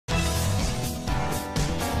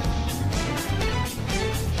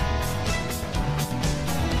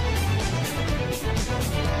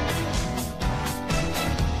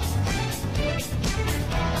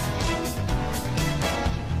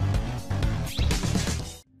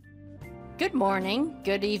Good morning,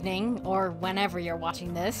 good evening, or whenever you're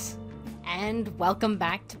watching this, and welcome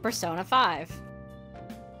back to Persona 5.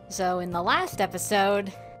 So in the last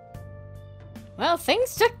episode, well,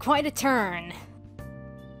 things took quite a turn.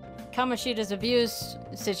 Kamoshida's abuse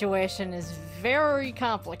situation is very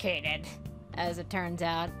complicated, as it turns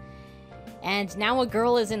out. And now a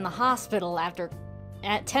girl is in the hospital after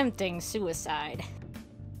attempting suicide.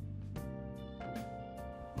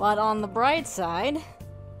 But on the bright side,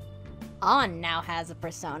 An now has a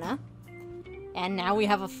persona, and now we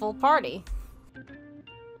have a full party.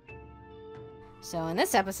 So in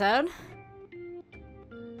this episode,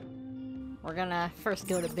 we're gonna first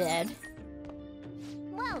go to bed.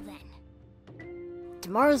 Well then.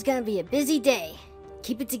 Tomorrow's gonna be a busy day.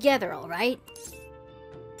 Keep it together, alright?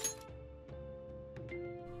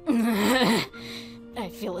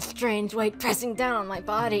 I feel a strange weight pressing down on my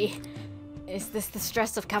body. Is this the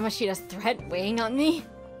stress of Kamoshida's threat weighing on me?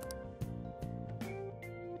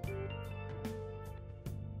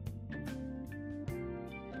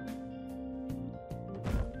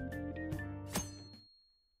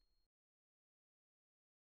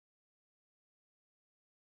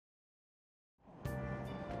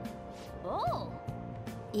 Oh.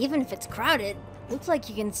 Even if it's crowded, looks like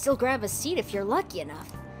you can still grab a seat if you're lucky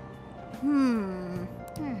enough.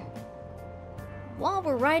 While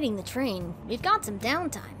we're riding the train, we've got some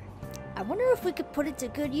downtime. I wonder if we could put it to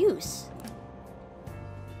good use.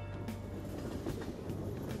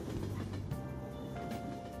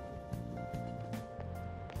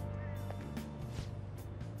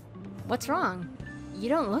 What's wrong? You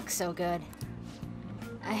don't look so good.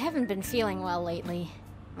 I haven't been feeling well lately.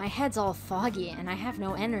 My head's all foggy and I have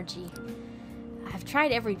no energy. I've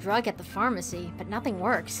tried every drug at the pharmacy, but nothing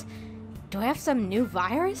works. Do I have some new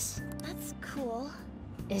virus? That's cool.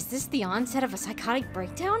 Is this the onset of a psychotic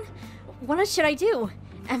breakdown? What should I do?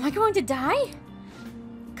 Am I going to die?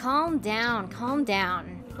 Calm down, calm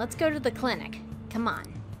down. Let's go to the clinic. Come on.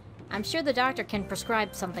 I'm sure the doctor can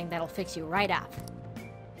prescribe something that'll fix you right up.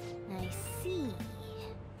 I see.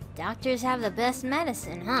 Doctors have the best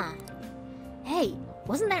medicine, huh? Hey,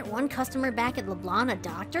 wasn't that one customer back at LeBlanc a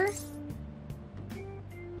doctor?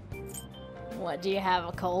 What, do you have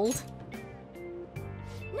a cold?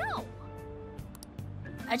 No.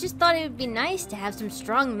 I just thought it would be nice to have some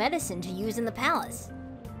strong medicine to use in the palace.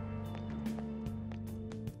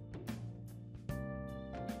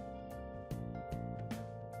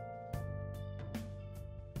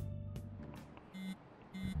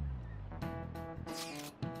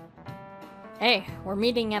 Hey, we're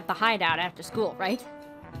meeting at the hideout after school, right?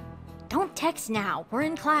 Don't text now, we're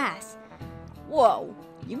in class. Whoa,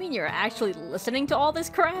 you mean you're actually listening to all this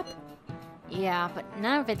crap? Yeah, but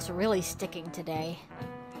none of it's really sticking today.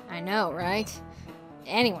 I know, right?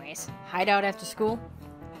 Anyways, hideout after school?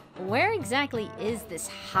 Where exactly is this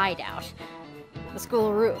hideout? The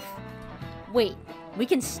school roof. Wait, we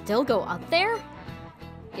can still go up there?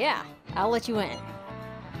 Yeah, I'll let you in.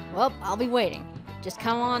 Well, I'll be waiting. Just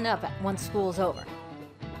come on up once school's over.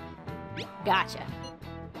 Gotcha.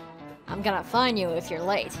 I'm gonna fine you if you're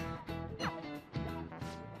late.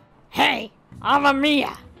 Hey,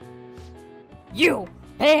 Amamiya! You,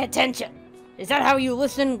 pay attention! Is that how you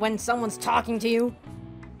listen when someone's talking to you?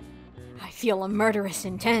 I feel a murderous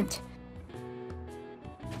intent.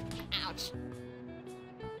 Ouch.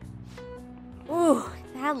 Ooh,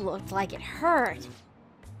 that looked like it hurt.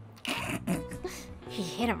 He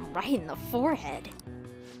hit him right in the forehead.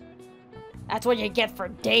 That's what you get for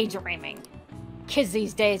daydreaming. Kids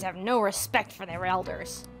these days have no respect for their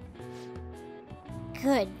elders.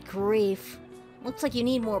 Good grief. Looks like you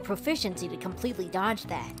need more proficiency to completely dodge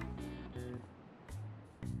that.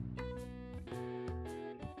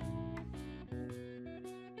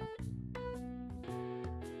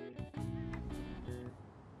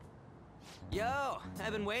 Yo,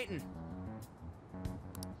 I've been waiting.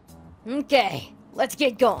 Okay, let's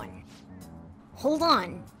get going. Hold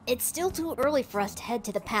on, it's still too early for us to head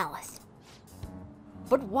to the palace.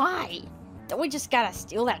 But why? Don't we just gotta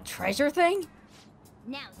steal that treasure thing?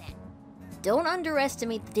 Now then. Don't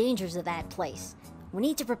underestimate the dangers of that place. We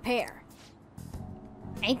need to prepare.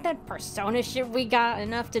 Ain't that persona shit we got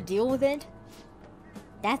enough to deal with it?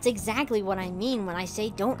 That's exactly what I mean when I say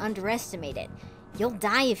don't underestimate it. You'll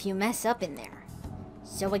die if you mess up in there.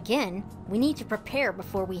 So again, we need to prepare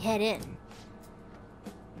before we head in.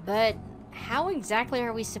 But how exactly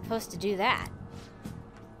are we supposed to do that?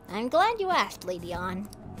 I'm glad you asked, Lady An.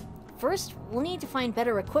 First, we'll need to find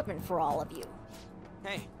better equipment for all of you.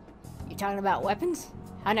 Hey. You talking about weapons?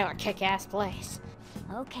 I know a kick-ass place.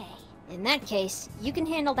 Okay. In that case, you can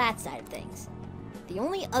handle that side of things. The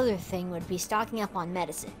only other thing would be stocking up on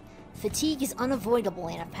medicine. Fatigue is unavoidable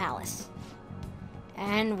in a palace.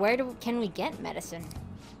 And where can we get medicine?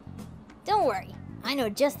 Don't worry, I know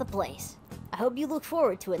just the place. I hope you look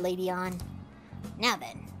forward to it, Lady An. Now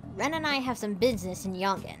then, Ren and I have some business in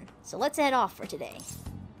Yongen, so let's head off for today.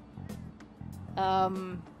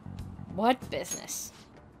 What business?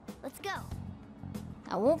 Let's go.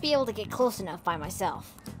 I won't be able to get close enough by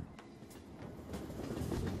myself.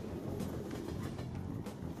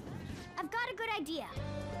 I've got a good idea.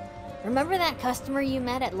 Remember that customer you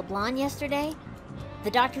met at LeBlanc yesterday?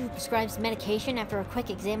 The doctor who prescribes medication after a quick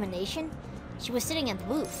examination? She was sitting at the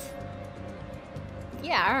booth.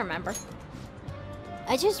 Yeah, I remember.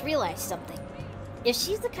 I just realized something. If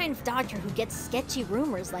she's the kind of doctor who gets sketchy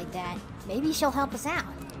rumors like that, maybe she'll help us out.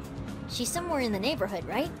 She's somewhere in the neighborhood,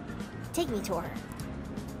 right? Take me to her.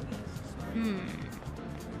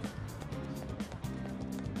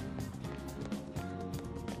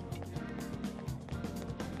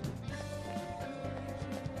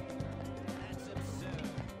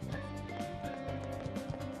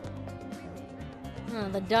 Oh,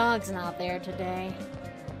 the dog's not there today.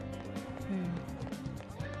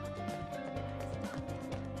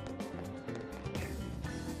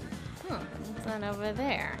 What's that over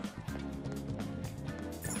there?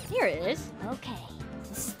 Here it is. Okay.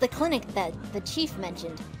 This is the clinic that the chief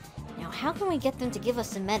mentioned. Now, how can we get them to give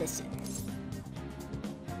us some medicine?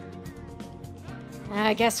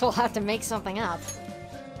 I guess we'll have to make something up.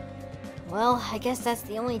 Well, I guess that's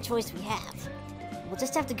the only choice we have. We'll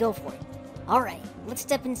just have to go for it. Alright, let's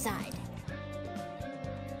step inside.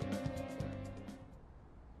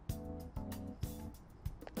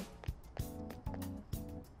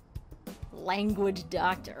 Language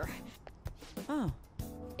doctor. Oh,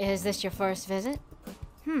 Is this your first visit?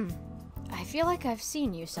 I feel like I've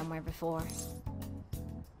seen you somewhere before.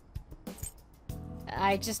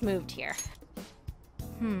 I just moved here.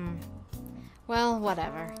 Well,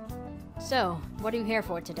 whatever. So, what are you here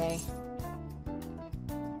for today?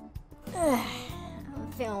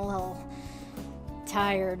 I'm feeling a little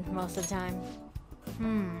Tired most of the time.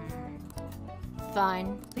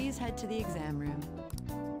 Fine. please head to the exam room.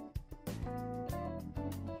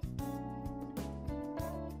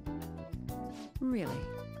 Really?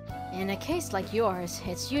 In a case like yours,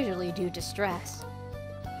 it's usually due to stress.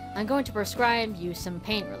 I'm going to prescribe you some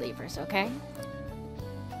pain relievers, okay?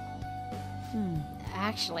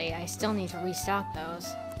 Actually, I still need to restock those.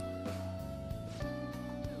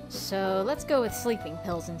 So let's go with sleeping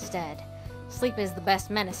pills instead. Sleep is the best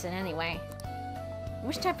medicine anyway.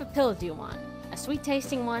 Which type of pill do you want? A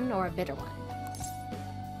sweet-tasting one or a bitter one?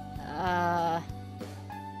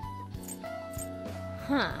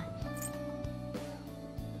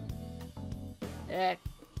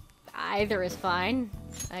 Either is fine,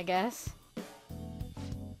 I guess.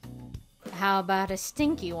 How about a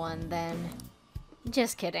stinky one, then?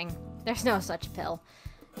 Just kidding. There's no such pill.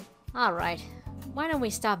 Alright, why don't we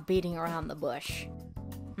stop beating around the bush?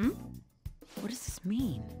 What does this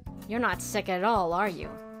mean? You're not sick at all, are you?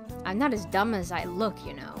 I'm not as dumb as I look,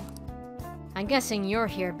 you know. I'm guessing you're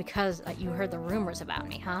here because you heard the rumors about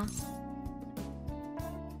me, huh?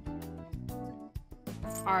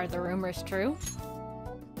 Are the rumors true?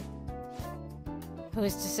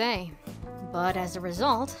 Who's to say? But as a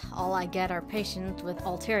result, all I get are patients with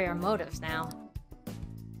ulterior motives now.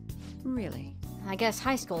 Really? I guess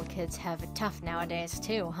high school kids have it tough nowadays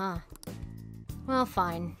too, huh? Well,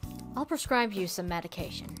 fine. I'll prescribe you some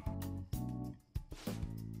medication.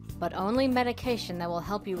 But only medication that will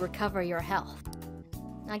help you recover your health.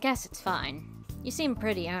 I guess it's fine. You seem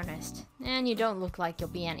pretty earnest, and you don't look like you'll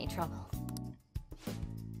be any trouble.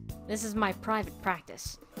 This is my private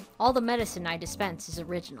practice. All the medicine I dispense is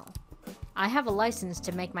original. I have a license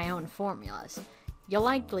to make my own formulas. You'll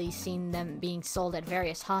likely seen them being sold at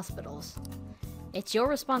various hospitals. It's your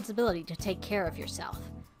responsibility to take care of yourself.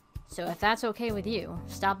 So if that's okay with you,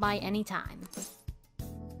 stop by anytime.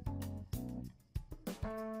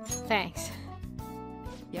 Thanks.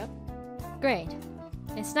 Yep. Great.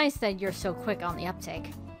 It's nice that you're so quick on the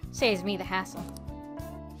uptake. Saves me the hassle.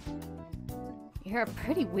 You're a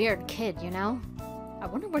pretty weird kid, you know? I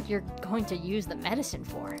wonder what you're going to use the medicine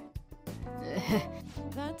for.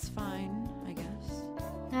 That's fine, I guess.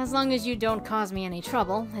 As long as you don't cause me any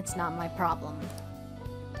trouble, it's not my problem.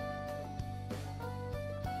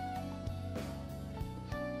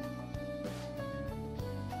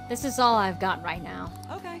 This is all I've got right now.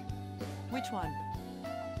 Okay. Which one?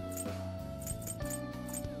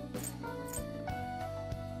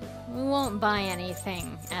 We won't buy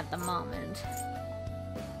anything at the moment.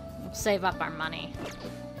 We'll save up our money.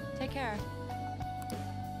 Take care.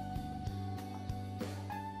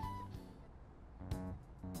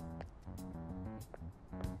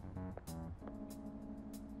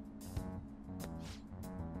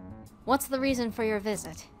 What's the reason for your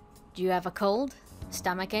visit? Do you have a cold?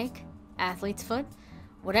 Stomach ache? Athlete's foot?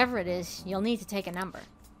 Whatever it is, you'll need to take a number.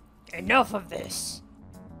 Enough of this!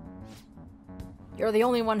 You're the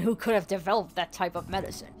only one who could have developed that type of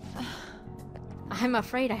medicine. I'm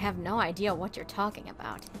afraid I have no idea what you're talking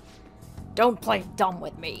about. Don't play dumb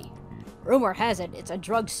with me. Rumor has it it's a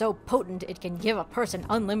drug so potent it can give a person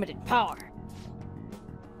unlimited power.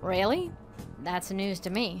 Really? That's news to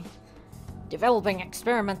me. Developing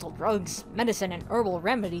experimental drugs, medicine, and herbal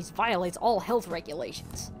remedies violates all health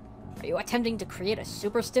regulations. Are you attempting to create a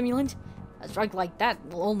super stimulant? A drug like that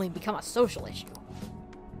will only become a social issue.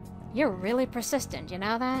 You're really persistent, you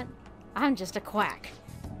know that? I'm just a quack.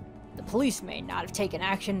 The police may not have taken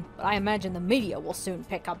action, but I imagine the media will soon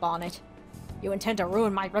pick up on it. You intend to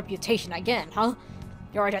ruin my reputation again, huh?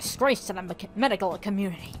 You're a disgrace to the medical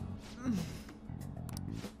community.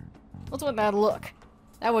 What's with that look?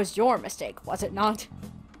 That was your mistake, was it not?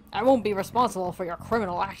 I won't be responsible for your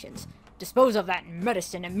criminal actions. Dispose of that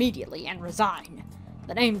medicine immediately and resign.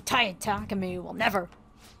 The name Tai Takami will never...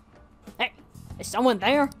 Hey, is someone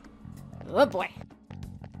there? Oh boy.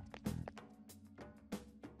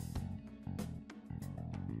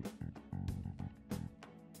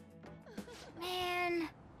 Man.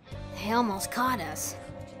 They almost caught us.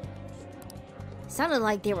 Sounded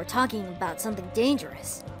like they were talking about something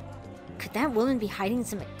dangerous. Could that woman be hiding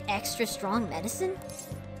some extra strong medicine?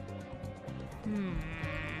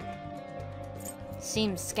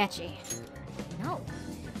 Seems sketchy. No.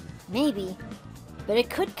 Maybe. But it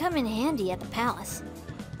could come in handy at the palace.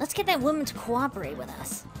 Let's get that woman to cooperate with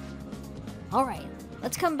us. Alright,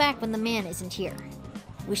 let's come back when the man isn't here.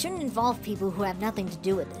 We shouldn't involve people who have nothing to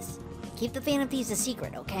do with this. Keep the Fan of Thieves a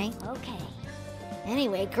secret, okay? Okay.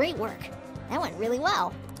 Anyway, great work. That went really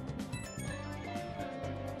well.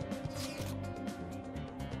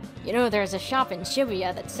 You know, there's a shop in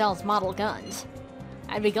Shibuya that sells model guns.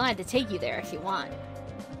 I'd be glad to take you there if you want.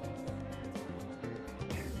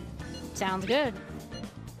 Sounds good.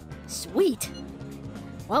 Sweet.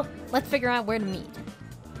 Well, let's figure out where to meet.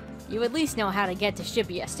 You at least know how to get to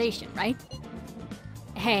Shibuya Station, right?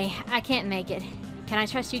 Hey, I can't make it. Can I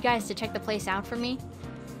trust you guys to check the place out for me?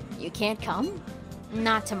 You can't come?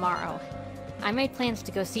 Not tomorrow. I made plans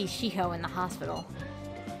to go see Shiho in the hospital.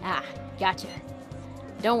 Ah, gotcha.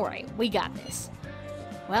 Don't worry, we got this.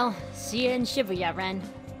 Well, see you in Shibuya, Ren.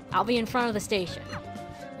 I'll be in front of the station.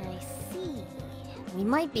 I see. We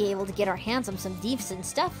might be able to get our hands on some decent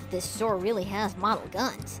stuff if this store really has model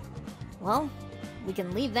guns. Well, we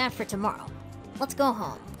can leave that for tomorrow. Let's go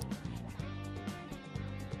home.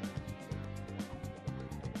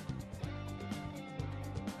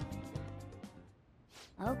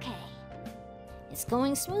 Okay. It's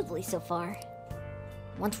going smoothly so far.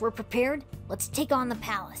 Once we're prepared, let's take on the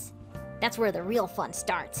palace. That's where the real fun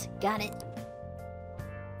starts. Got it?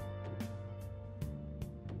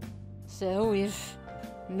 So we've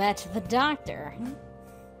met the doctor.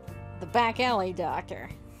 The back alley doctor.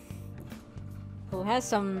 Who has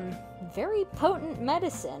some very potent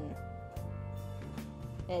medicine.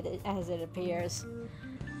 As it appears.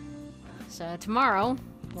 So tomorrow,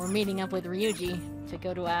 we're meeting up with Ryuji to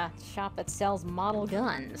go to a shop that sells model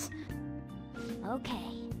guns.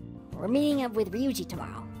 Okay. We're meeting up with Ryuji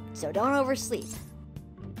tomorrow, so don't oversleep.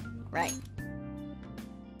 Right.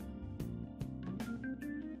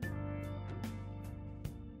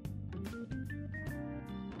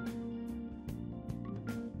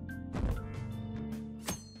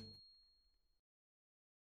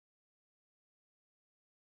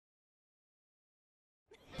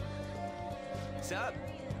 What's up?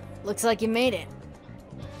 Looks like you made it.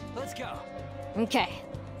 Let's go. Okay,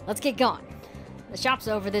 let's get going. The shop's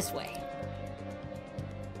over this way.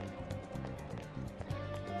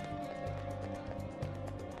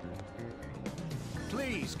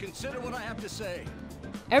 Please consider what I have to say.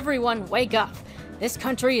 Everyone wake up. This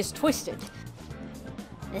country is twisted.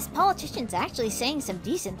 This politician's actually saying some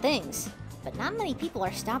decent things, but not many people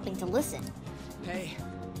are stopping to listen. Hey,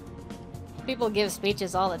 People give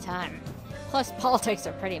speeches all the time. Plus, politics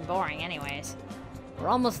are pretty boring anyways. We're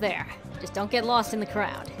almost there. Just don't get lost in the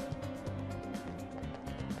crowd.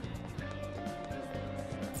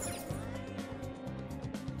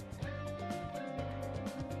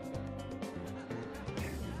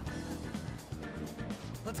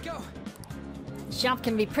 let's go. The shop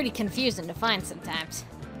can be pretty confusing to find sometimes.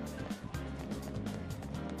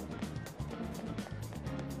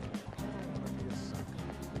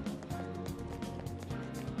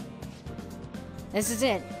 This is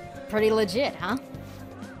it. Pretty legit, huh?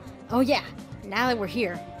 Oh yeah, now that we're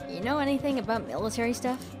here, you know anything about military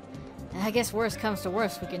stuff? I guess worst comes to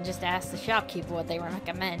worst, we can just ask the shopkeeper what they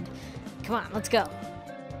recommend. Come on, let's go.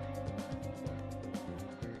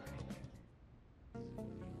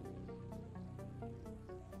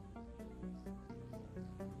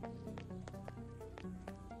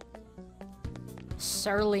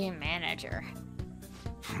 Surly manager.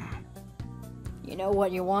 You know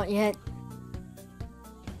what you want yet?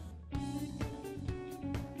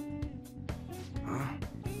 Huh?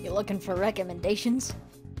 You looking for recommendations?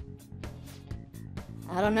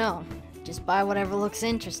 I don't know. Just buy whatever looks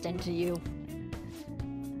interesting to you.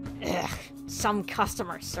 Ugh, some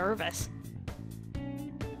customer service.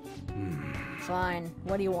 Fine.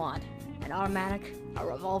 What do you want? An automatic? A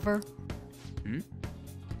revolver?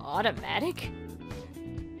 Automatic?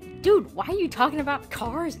 Dude, why are you talking about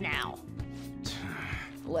cars now?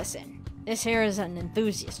 Listen, this here is an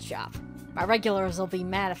enthusiast shop. My regulars will be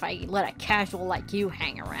mad if I let a casual like you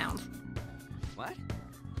hang around. What?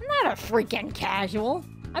 I'm not a freaking casual.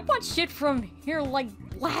 I bought shit from here like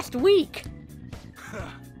last week.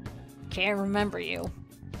 Can't remember you.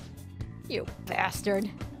 You bastard.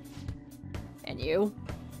 And you?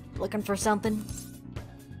 Looking for something?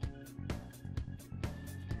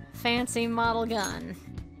 Fancy model gun.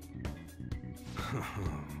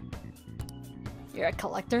 You're a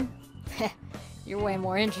collector? You're way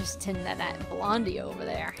more interesting than that blondie over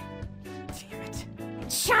there. Damn it.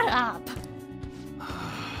 Shut up!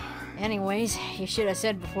 Anyways, you should have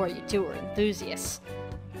said before you two were enthusiasts.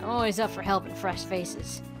 I'm always up for helping fresh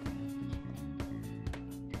faces.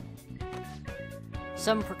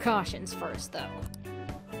 Some precautions first, though.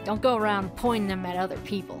 Don't go around pointing them at other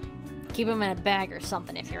people. Keep them in a bag or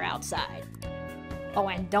something if you're outside. Oh,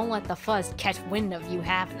 and don't let the fuzz catch wind of you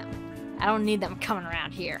having them. I don't need them coming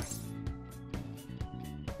around here.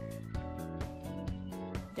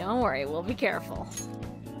 Don't worry, we'll be careful.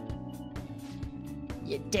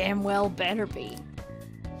 You damn well better be.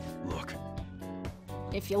 Look.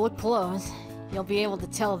 If you look close, you'll be able to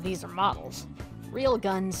tell if these are models. Real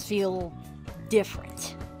guns feel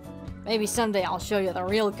different. Maybe someday I'll show you the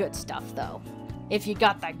real good stuff, though. If you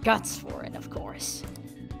got the guts for it, of course.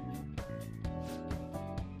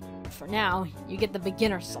 For now, you get the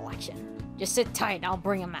beginner selection. Just sit tight and I'll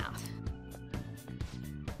bring them out.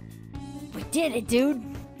 We did it, dude!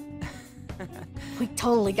 We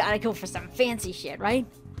totally gotta go for some fancy shit, right?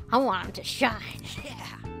 I want them to shine. Yeah.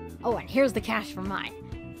 Oh, and here's the cash for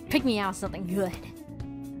mine. Pick me out something good.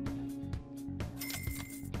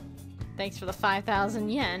 Thanks for the 5,000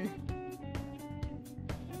 yen.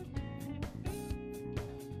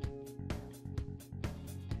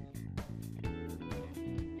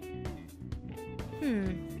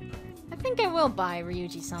 I think I will buy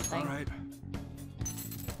Ryuji something.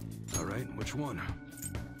 All right, which one?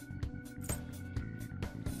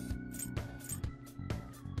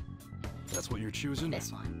 That's what you're choosing?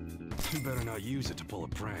 This one. You better not use it to pull a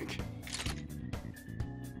prank.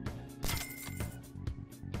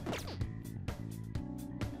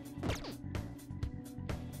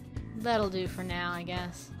 That'll do for now, I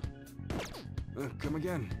guess. Come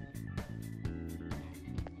again.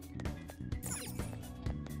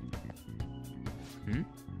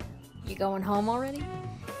 You going home already?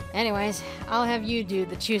 Anyways, I'll have you do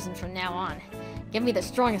the choosing from now on. Give me the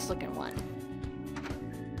strongest looking one.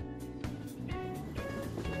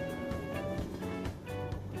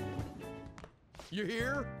 You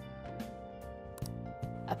here?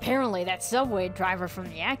 Apparently, that subway driver from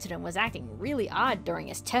the accident was acting really odd during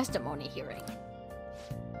his testimony hearing.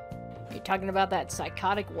 You talking about that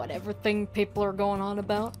psychotic whatever thing people are going on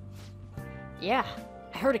about? Yeah,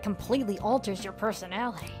 I heard it completely alters your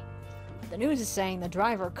personality. The news is saying the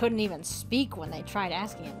driver couldn't even speak when they tried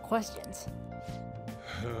asking him questions.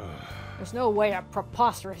 There's no way a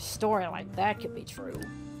preposterous story like that could be true.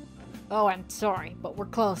 Oh, I'm sorry, but we're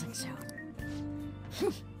closing soon.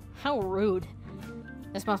 How rude.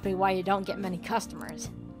 This must be why you don't get many customers.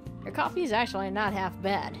 Your coffee is actually not half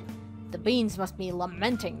bad. The beans must be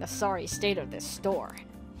lamenting the sorry state of this store.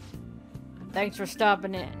 Thanks for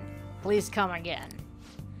stopping in. Please come again.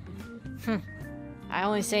 I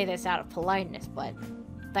only say this out of politeness, but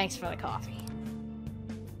thanks for the coffee.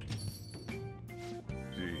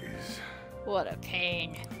 Jeez. What a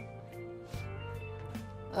pain.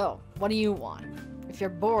 Oh, what do you want? If you're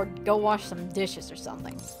bored, go wash some dishes or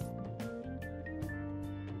something.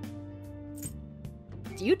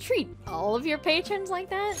 Do you treat all of your patrons like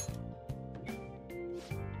that?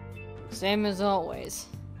 Same as always.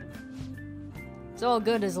 It's all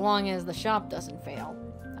good as long as the shop doesn't fail.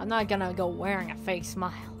 I'm not gonna go wearing a fake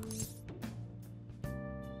smile.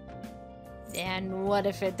 And what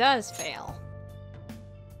if it does fail?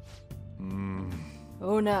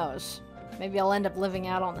 Who knows? Maybe I'll end up living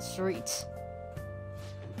out on the streets.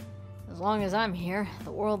 As long as I'm here,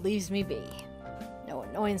 the world leaves me be. No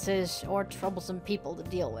annoyances or troublesome people to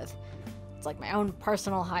deal with. It's like my own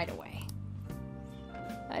personal hideaway.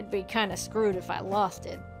 I'd be kinda screwed if I lost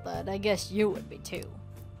it, but I guess you would be too.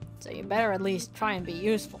 So you better at least try and be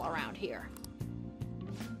useful around here.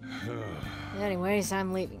 Anyways,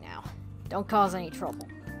 I'm leaving now. Don't cause any trouble.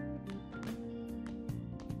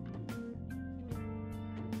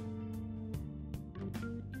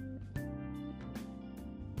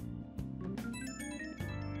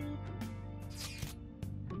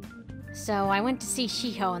 So I went to see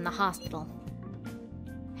Shiho in the hospital.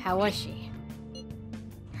 How was she?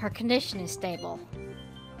 Her condition is stable.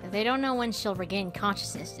 They don't know when she'll regain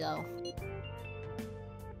consciousness, though.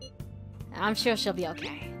 I'm sure she'll be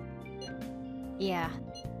okay. Yeah.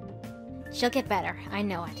 She'll get better, I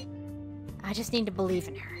know it. I just need to believe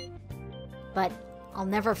in her. But I'll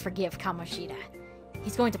never forgive Kamoshida.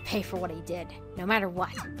 He's going to pay for what he did, no matter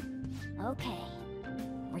what. Okay.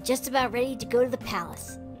 We're just about ready to go to the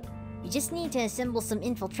palace. We just need to assemble some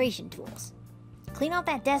infiltration tools. Clean out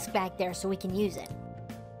that desk back there so we can use it.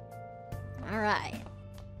 Alright.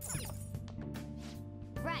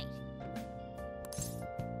 Right.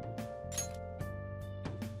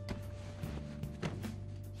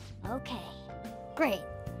 Okay. Great.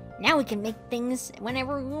 Now we can make things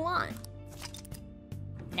whenever we want.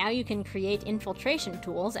 Now you can create infiltration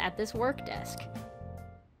tools at this work desk.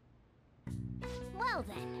 Well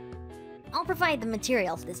then. I'll provide the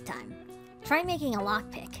materials this time. Try making a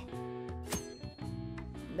lockpick.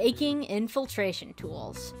 Making infiltration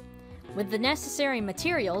tools. With the necessary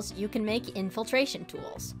materials, you can make infiltration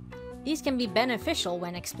tools. These can be beneficial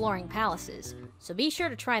when exploring palaces, so be sure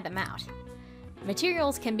to try them out.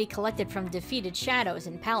 Materials can be collected from defeated shadows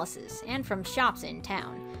in palaces, and from shops in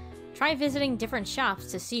town. Try visiting different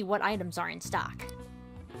shops to see what items are in stock.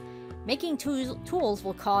 Making tools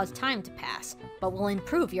will cause time to pass, but will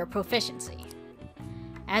improve your proficiency.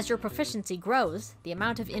 As your proficiency grows, the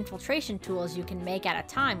amount of infiltration tools you can make at a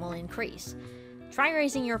time will increase. Try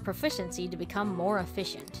raising your proficiency to become more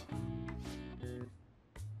efficient.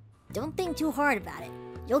 Don't think too hard about it.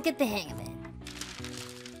 You'll get the hang of it.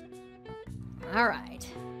 Alright.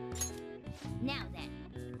 Now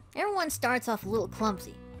then. Everyone starts off a little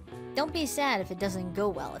clumsy. Don't be sad if it doesn't go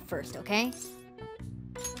well at first, okay?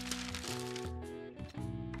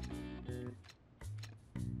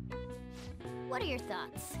 What are your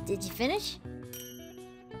thoughts? Did you finish?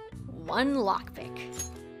 One lockpick.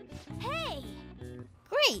 Hey!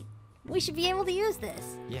 Great! We should be able to use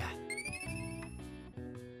this. Yeah.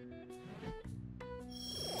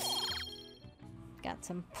 Got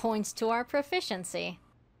some points to our proficiency.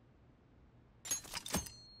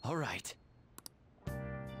 All right.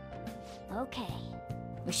 Okay.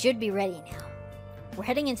 We should be ready now. We're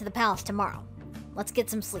heading into the palace tomorrow. Let's get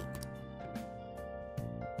some sleep.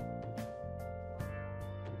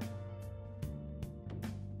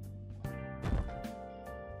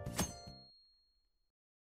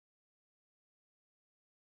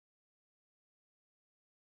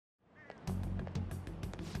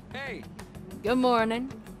 Hey! Good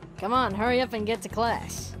morning. Come on, hurry up and get to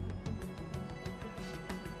class.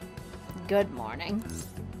 Good morning.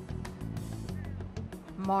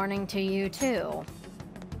 Morning to you too.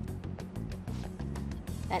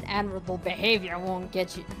 That admirable behavior won't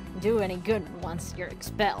get you do any good once you're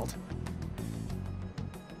expelled.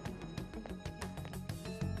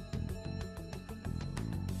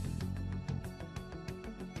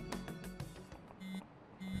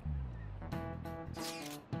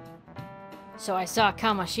 So I saw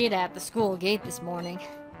Kamoshida at the school gate this morning.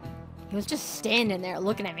 He was just standing there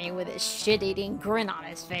looking at me with his shit-eating grin on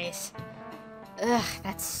his face. Ugh,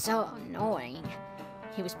 that's so annoying.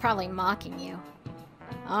 He was probably mocking you.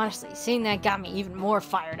 Honestly, seeing that got me even more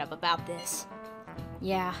fired up about this.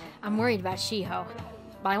 Yeah, I'm worried about Shiho,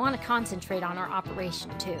 but I want to concentrate on our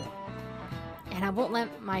operation too. And I won't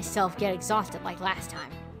let myself get exhausted like last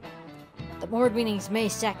time. The board meeting's May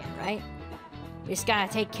 2nd, right? We just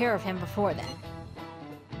gotta take care of him before then.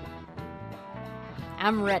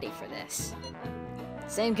 I'm ready for this.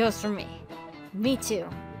 Same goes for me. Me too.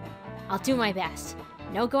 I'll do my best.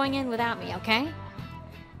 No going in without me, okay?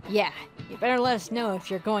 Yeah, you better let us know if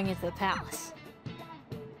you're going into the palace.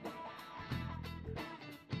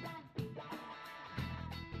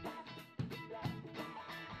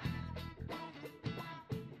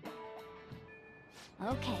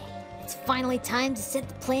 Okay, it's finally time to set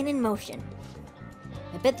the plan in motion.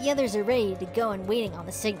 I bet the others are ready to go and waiting on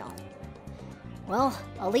the signal. Well,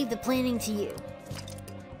 I'll leave the planning to you.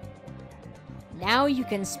 Now you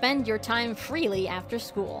can spend your time freely after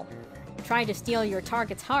school. Try to steal your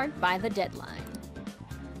target's heart by the deadline.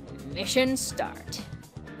 Mission start.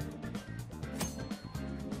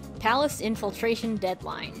 Palace infiltration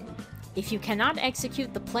deadline. If you cannot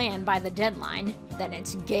execute the plan by the deadline, then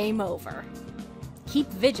it's game over. Keep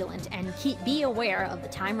vigilant and be aware of the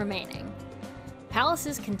time remaining.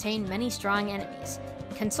 Palaces contain many strong enemies.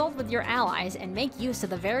 Consult with your allies and make use of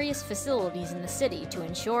the various facilities in the city to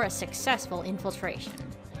ensure a successful infiltration.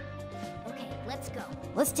 Okay, let's go.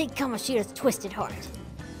 Let's take Kamoshida's twisted heart.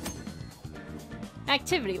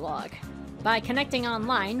 Activity log. By connecting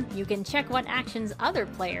online, you can check what actions other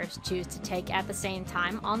players choose to take at the same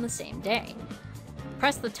time on the same day.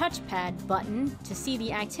 Press the touchpad button to see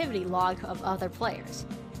the activity log of other players.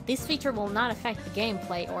 This feature will not affect the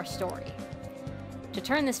gameplay or story. To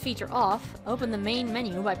turn this feature off, open the main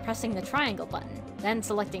menu by pressing the triangle button, then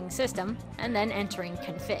selecting System, and then entering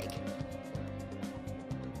Config.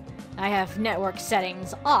 I have network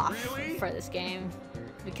settings off for this game,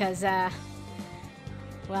 because,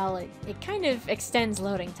 well, it kind of extends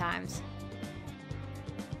loading times.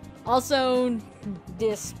 Also,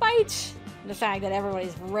 despite the fact that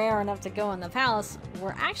everybody's rare enough to go in the palace,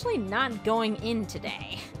 we're actually not going in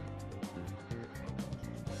today.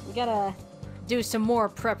 We gotta do some more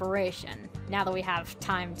preparation now that we have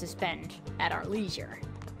time to spend at our leisure.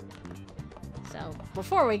 So,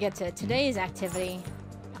 before we get to today's activity,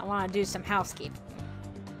 I want to do some housekeeping.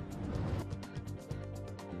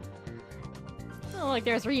 Oh, look,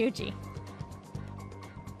 there's Ryuji.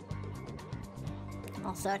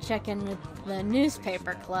 Also, check in with the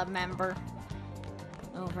newspaper club member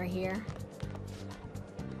over here.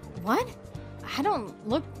 What? I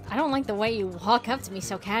don't like the way you walk up to me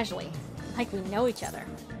so casually. Like we know each other.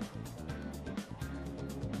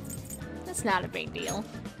 That's not a big deal.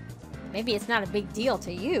 Maybe it's not a big deal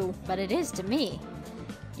to you, but it is to me.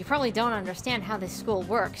 You probably don't understand how this school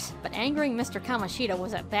works, but angering Mr. Kamoshida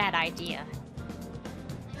was a bad idea.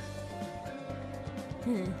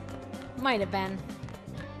 Might have been.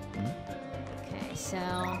 Okay, so...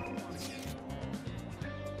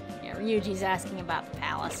 yeah, Ryuji's asking about the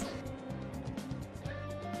palace.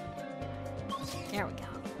 There we go.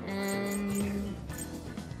 And...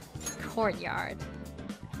 courtyard.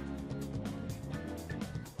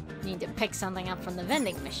 Need to pick something up from the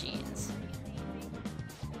vending machines.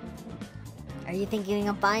 Are you thinking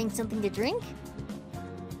of buying something to drink?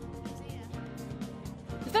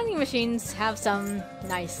 The vending machines have some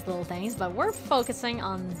nice little things, but we're focusing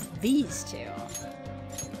on these two.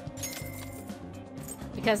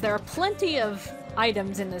 Because there are plenty of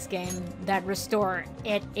items in this game that restore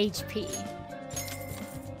HP.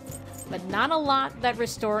 But not a lot that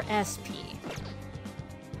restore SP.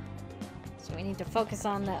 So we need to focus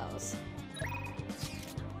on those.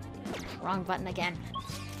 Wrong button again.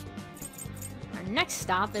 Our next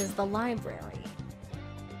stop is the library.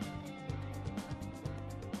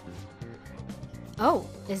 Oh,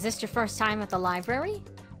 is this your first time at the library?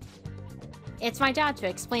 It's my job to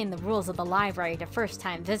explain the rules of the library to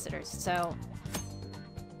first-time visitors, so...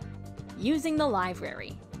 Using the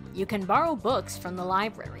library. You can borrow books from the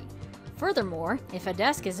library. Furthermore, if a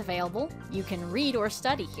desk is available, you can read or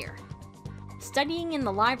study here. Studying in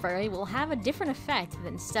the library will have a different effect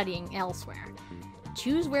than studying elsewhere.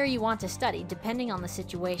 Choose where you want to study depending on the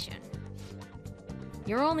situation.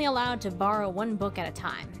 You're only allowed to borrow one book at a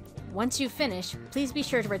time. Once you finish, please be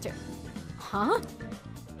sure to return. Huh?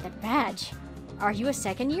 That badge. Are you a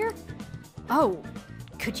second year? Oh,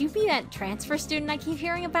 could you be that transfer student I keep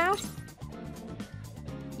hearing about?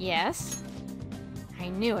 Yes. I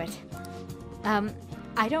knew it.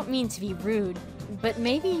 I don't mean to be rude, but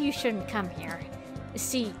maybe you shouldn't come here.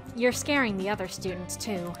 See, you're scaring the other students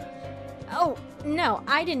too. Oh, no,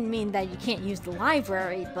 I didn't mean that you can't use the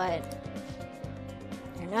library, but...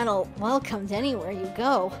 You're not all welcomed anywhere you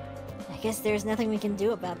go. I guess there's nothing we can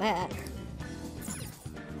do about that.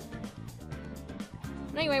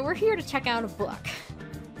 Anyway, we're here to check out a book.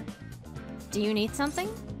 Do you need something?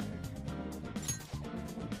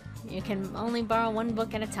 You can only borrow one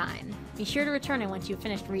book at a time. Be sure to return it once you've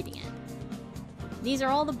finished reading it. These are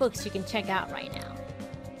all the books you can check out right now.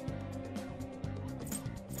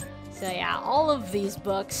 So yeah, all of these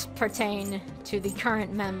books pertain to the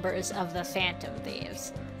current members of the Phantom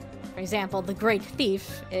Thieves. For example, The Great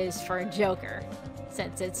Thief is for Joker,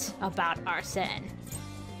 since it's about Arsene.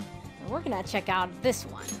 And we're gonna check out this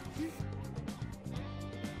one.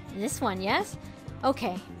 This one, yes?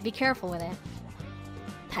 Okay, be careful with it.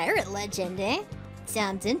 Pirate legend, eh?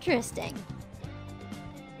 Sounds interesting.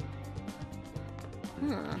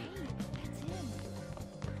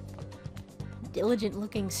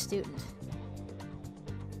 Diligent-looking student.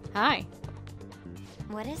 Hi.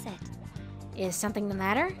 What is it? Is something the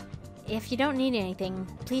matter? If you don't need anything,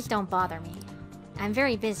 please don't bother me. I'm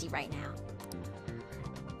very busy right now.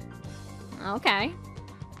 Okay.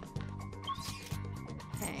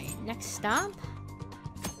 Okay, next stop.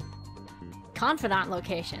 Confidant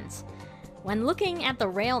locations. When looking at the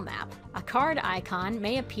rail map, a card icon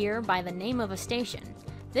may appear by the name of a station.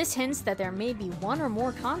 This hints that there may be one or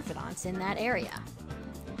more confidants in that area.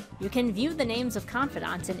 You can view the names of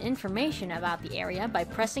confidants and information about the area by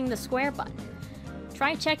pressing the square button.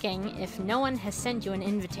 Try checking if no one has sent you an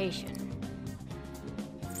invitation.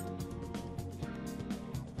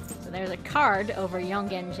 So there's a card over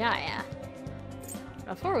Yongenjaya.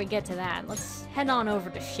 Before we get to that, let's head on over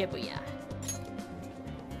to Shibuya.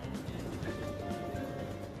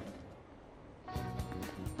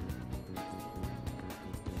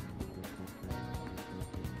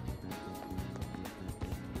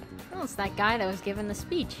 Oh, it's that guy that was giving the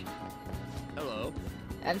speech. Hello.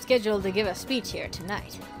 I'm scheduled to give a speech here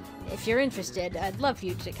tonight. If you're interested, I'd love for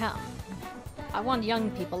you to come. I want young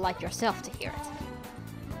people like yourself to hear it.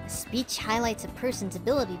 A speech highlights a person's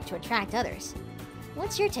ability to attract others.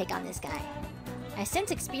 What's your take on this guy? I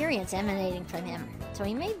sense experience emanating from him, so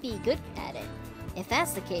he may be good at it. If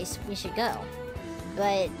that's the case, we should go.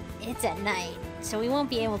 But it's at night, so we won't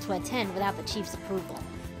be able to attend without the chief's approval.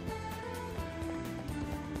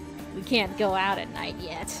 We can't go out at night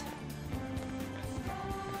yet. So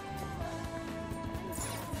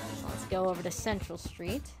let's go over to Central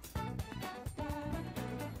Street.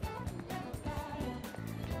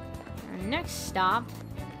 Our next stop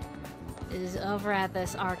is over at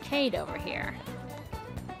this arcade over here.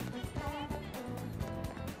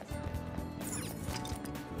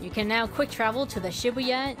 You can now quick travel to the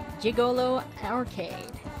Shibuya Gigolo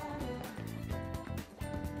Arcade.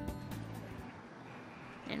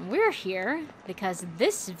 And we're here because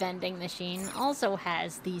this vending machine also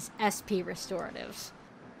has these SP restoratives.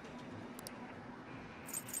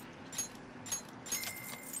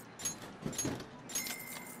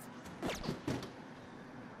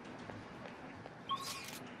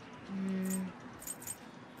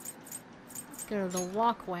 Let's go to the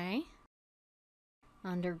walkway.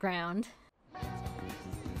 Underground. There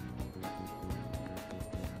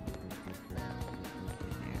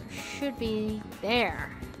should be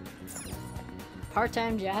there.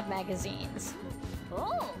 Part-time job magazines.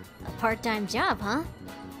 Oh, a part-time job, huh?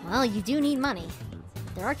 Well, you do need money.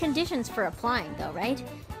 There are conditions for applying, though, right?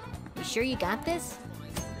 You sure you got this?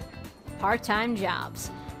 Part-time jobs.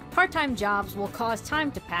 Part-time jobs will cause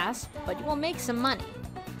time to pass, but you will make some money.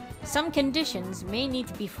 Some conditions may need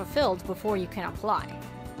to be fulfilled before you can apply.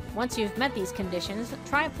 Once you've met these conditions,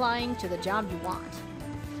 try applying to the job you want.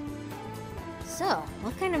 So,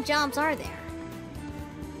 what kind of jobs are there?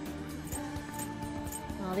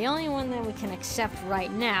 Well, the only one that we can accept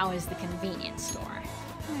right now is the convenience store.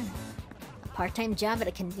 A part-time job at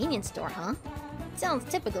a convenience store, huh? Sounds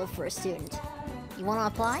typical for a student. You want to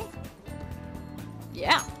apply?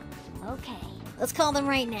 Yeah. Okay, let's call them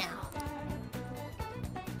right now.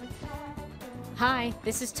 Hi,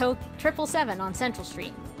 this is Toke 777 on Central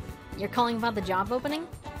Street. You're calling about the job opening?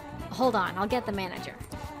 Hold on, I'll get the manager.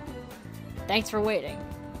 Thanks for waiting.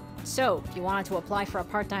 So, you wanted to apply for a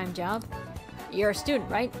part-time job? You're a student,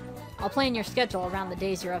 right? I'll plan your schedule around the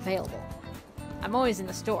days you're available. I'm always in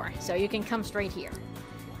the store, so you can come straight here.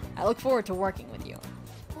 I look forward to working with you.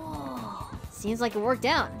 Whoa, seems like it worked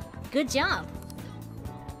out. Good job.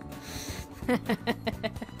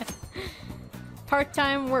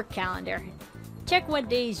 Part-time work calendar. Check what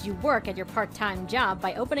days you work at your part-time job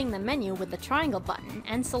by opening the menu with the triangle button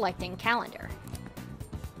and selecting calendar.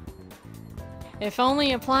 If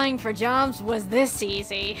only applying for jobs was this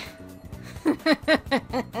easy.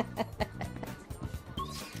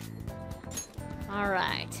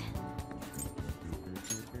 Alright.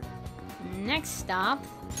 Next stop.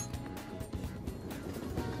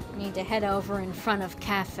 Need to head over in front of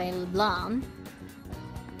Cafe Leblanc.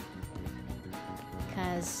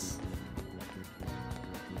 Because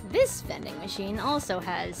this vending machine also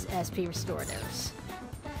has SP restoratives.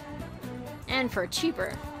 And for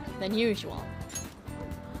cheaper than usual.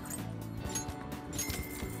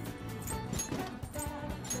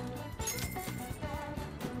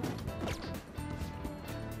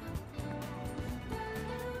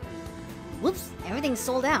 Whoops, everything's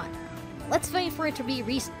sold out. Let's wait for it to be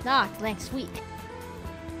restocked next week.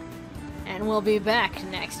 And we'll be back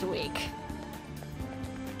next week.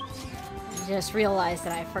 Just realized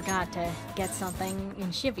that I forgot to get something in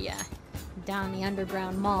Shibuya, down the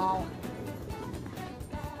underground mall.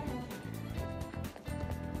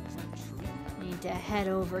 Need to head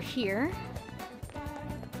over here.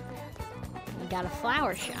 We got a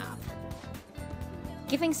flower shop.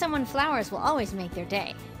 Giving someone flowers will always make their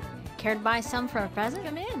day. Care to buy some for a present?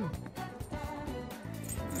 Come in.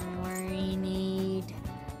 We need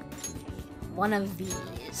one of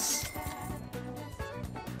these.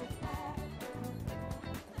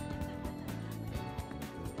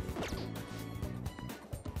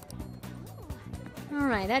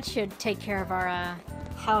 Alright, that should take care of our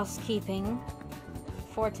housekeeping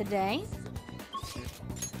for today.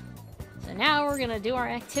 So now we're gonna do our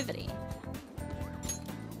activity.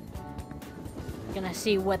 We're gonna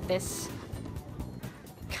see what this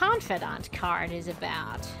confidant card is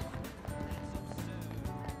about.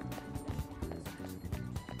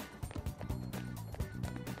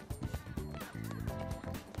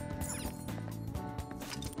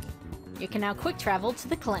 You can now quick travel to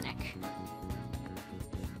the clinic.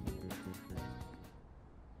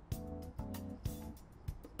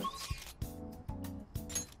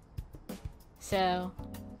 So,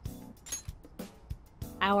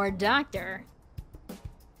 our doctor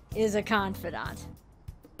is a confidant.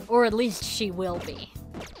 Or at least she will be.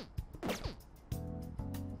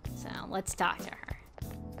 So, let's talk to her.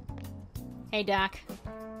 Hey, Doc.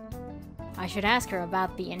 I should ask her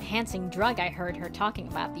about the enhancing drug I heard her talking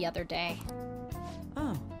about the other day.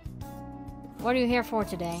 Oh, What are you here for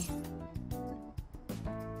today?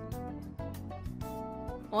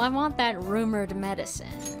 Well, I want that rumored medicine.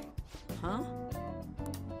 huh?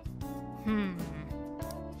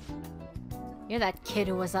 You're that kid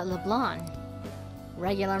who was at LeBlanc.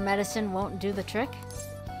 Regular medicine won't do the trick?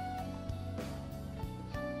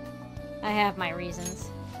 I have my reasons.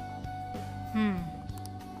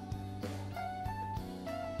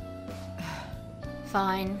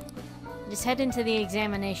 Fine. Just head into the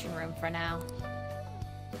examination room for now.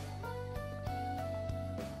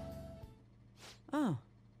 Oh,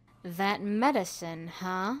 That medicine,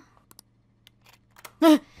 huh?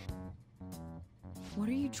 what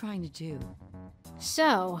are you trying to do?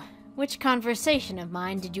 So, which conversation of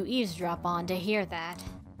mine did you eavesdrop on to hear that?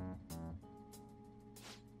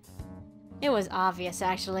 It was obvious,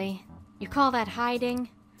 actually. You call that hiding?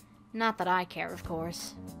 Not that I care, of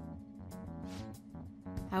course.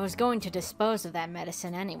 I was going to dispose of that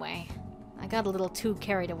medicine anyway. I got a little too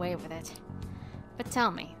carried away with it. But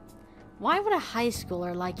tell me, why would a high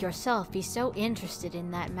schooler like yourself be so interested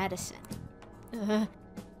in that medicine?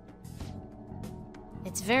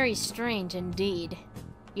 It's very strange indeed.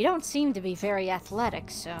 You don't seem to be very athletic,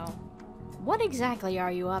 so... What exactly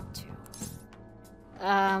are you up to?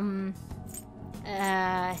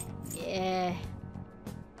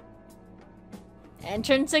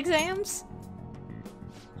 Entrance exams?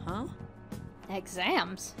 Huh?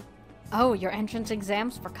 Exams? Oh, your entrance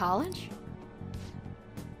exams for college?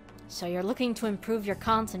 So you're looking to improve your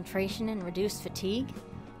concentration and reduce fatigue?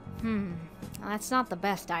 That's not the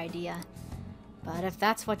best idea. But if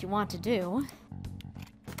that's what you want to do,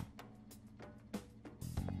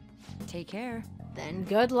 Take care. then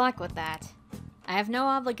good luck with that. I have no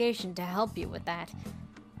obligation to help you with that.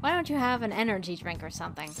 Why don't you have an energy drink or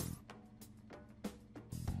something?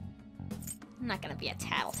 I'm not gonna be a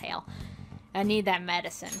tattletale. I need that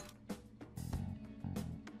medicine.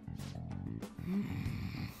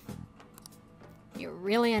 You're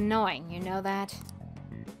really annoying, you know that?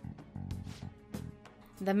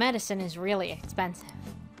 The medicine is really expensive,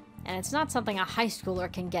 and it's not something a high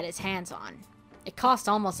schooler can get his hands on. It costs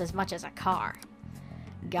almost as much as a car.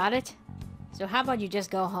 Got it? So how about you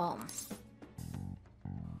just go home?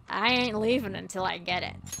 I ain't leaving until I get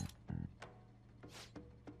it.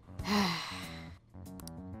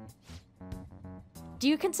 Do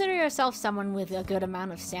you consider yourself someone with a good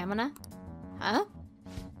amount of stamina? Huh?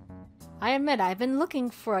 I admit I've been looking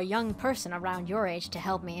for a young person around your age to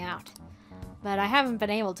help me out. But I haven't been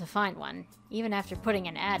able to find one, even after putting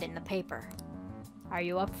an ad in the paper. Are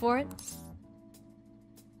you up for it?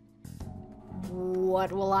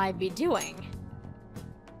 What will I be doing?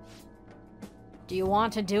 Do you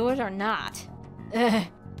want to do it or not?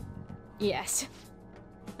 Yes.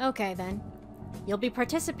 Okay then. You'll be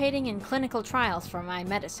participating in clinical trials for my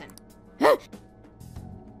medicine.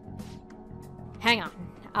 Hang on,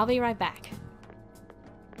 I'll be right back.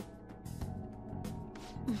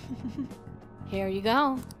 Here you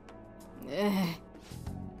go.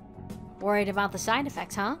 Worried about the side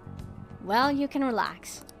effects, huh? Well, you can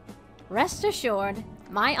relax. Rest assured,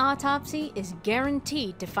 my autopsy is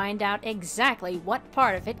guaranteed to find out exactly what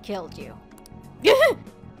part of it killed you.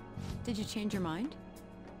 Did you change your mind?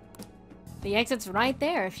 The exit's right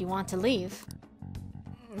there if you want to leave.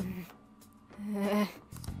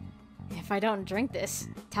 If I don't drink this,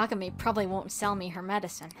 Takumi probably won't sell me her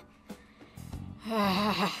medicine.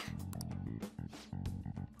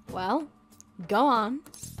 Well, go on.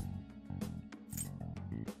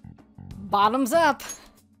 Bottoms up!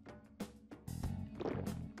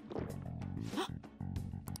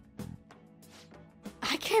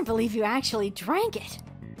 I can't believe you actually drank it.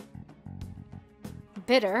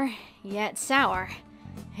 Bitter, yet sour.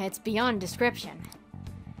 It's beyond description.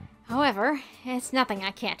 However, it's nothing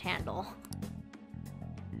I can't handle.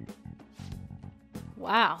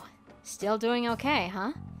 Wow, still doing okay,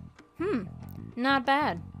 huh? Not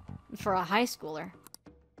bad. For a high schooler.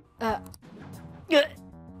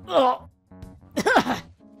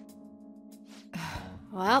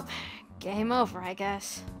 Well, game over, I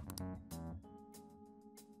guess.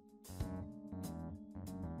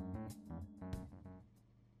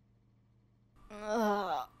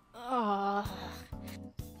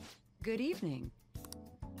 Good evening.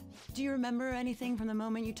 Do you remember anything from the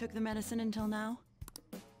moment you took the medicine until now?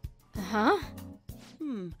 Huh?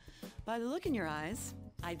 By the look in your eyes,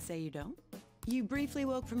 I'd say you don't. You briefly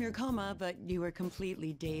woke from your coma, but you were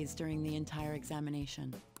completely dazed during the entire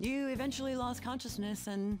examination. You eventually lost consciousness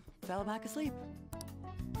and fell back asleep.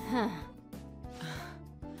 Huh.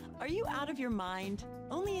 Are you out of your mind?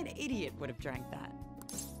 Only an idiot would have drank that.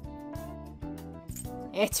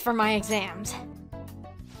 It's for my exams.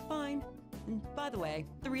 Fine. And by the way,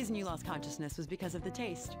 the reason you lost consciousness was because of the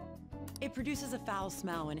taste. It produces a foul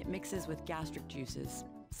smell when it mixes with gastric juices,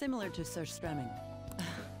 similar to surströmming.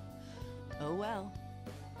 Oh well.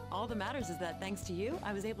 All that matters is that thanks to you,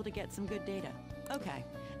 I was able to get some good data. Okay,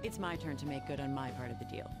 it's my turn to make good on my part of the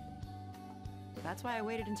deal. That's why I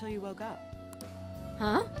waited until you woke up.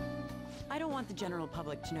 Huh? I don't want the general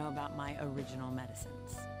public to know about my original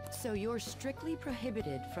medicines. So you're strictly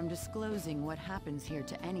prohibited from disclosing what happens here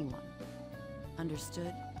to anyone.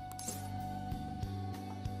 Understood?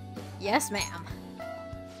 Yes, ma'am.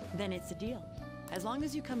 Then it's a deal. As long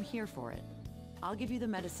as you come here for it, I'll give you the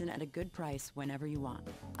medicine at a good price whenever you want.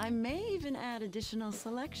 I may even add additional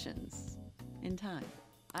selections in time.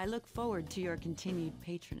 I look forward to your continued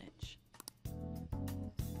patronage.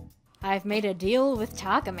 I've made a deal with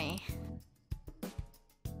Takumi.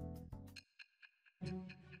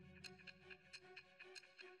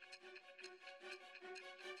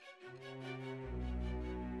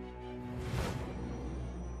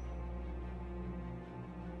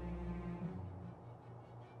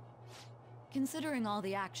 Considering all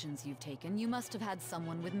the actions you've taken, you must have had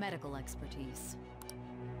someone with medical expertise.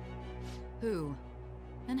 Who?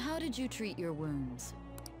 And how did you treat your wounds?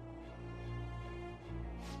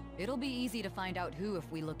 It'll be easy to find out who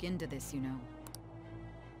if we look into this, you know.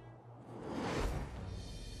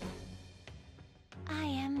 I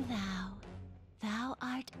am thou. Thou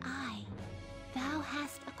art I. Thou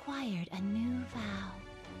hast acquired a new vow.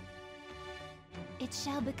 It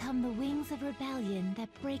shall become the wings of rebellion that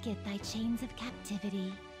breaketh thy chains of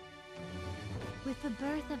captivity. With the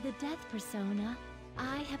birth of the death persona,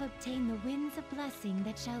 I have obtained the winds of blessing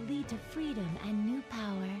that shall lead to freedom and new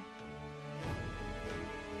power.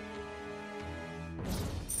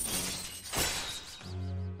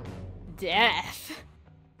 Death.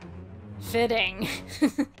 Fitting.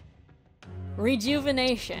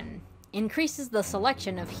 Rejuvenation. Increases the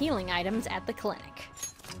selection of healing items at the clinic.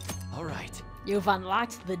 All right. You've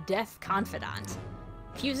unlocked the Death Confidant.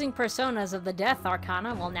 Fusing personas of the Death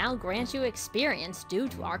Arcana will now grant you experience due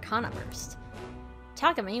to Arcana Burst.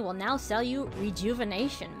 Takumi will now sell you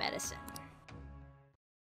Rejuvenation Medicine.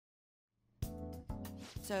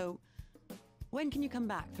 So, when can you come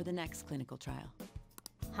back for the next clinical trial?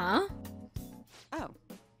 Huh? Oh.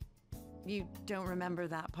 You don't remember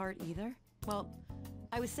that part either? Well,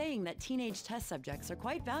 I was saying that teenage test subjects are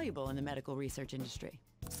quite valuable in the medical research industry.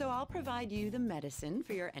 So I'll provide you the medicine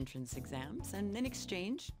for your entrance exams, and in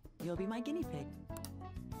exchange, you'll be my guinea pig.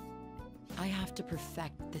 I have to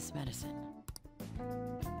perfect this medicine.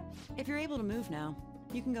 If you're able to move now,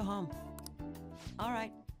 you can go home. All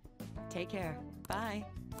right. Take care. Bye.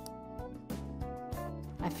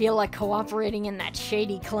 I feel like cooperating in that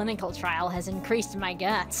shady clinical trial has increased my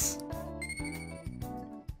guts.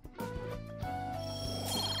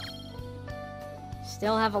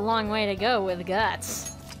 Still have a long way to go with guts.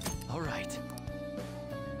 All right.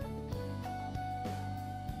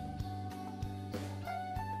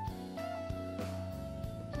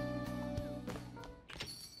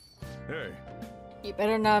 Hey. You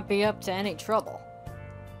better not be up to any trouble.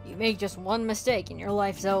 You make just one mistake and your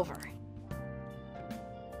life's over.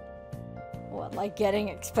 What, like getting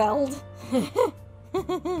expelled?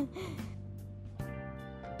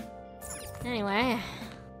 Anyway,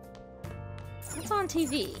 what's on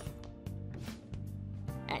TV?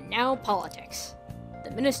 And now politics.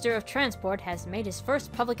 The Minister of Transport has made his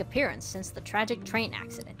first public appearance since the tragic train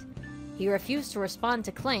accident. He refused to respond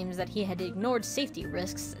to claims that he had ignored safety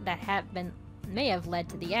risks that may have led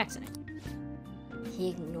to the accident.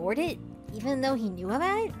 He ignored it, even though he knew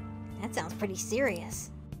about it? That sounds pretty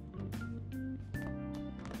serious.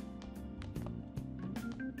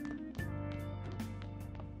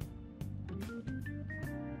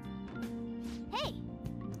 Hey!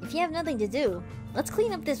 If you have nothing to do, let's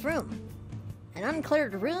clean up this room. An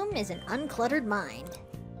uncluttered room is an uncluttered mind.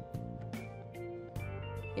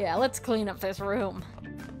 Yeah, let's clean up this room.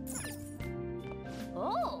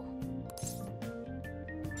 Oh!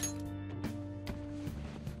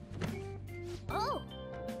 Oh!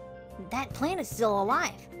 That plant is still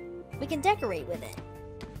alive. We can decorate with it.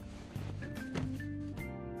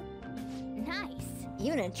 Nice!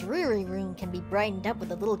 Even a dreary room can be brightened up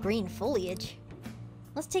with a little green foliage.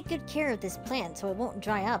 Let's take good care of this plant so it won't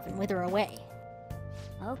dry up and wither away.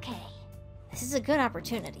 Okay. This is a good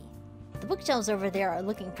opportunity. The bookshelves over there are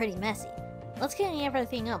looking pretty messy. Let's clean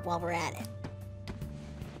everything up while we're at it.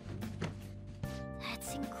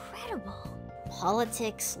 That's incredible.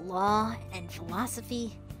 Politics, law, and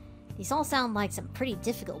philosophy. These all sound like some pretty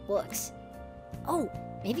difficult books. Oh,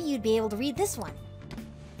 maybe you'd be able to read this one.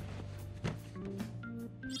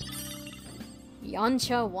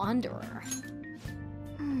 Yancha Wanderer.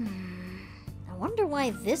 I wonder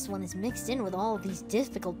why this one is mixed in with all of these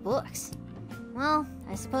difficult books. Well,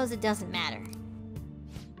 I suppose it doesn't matter.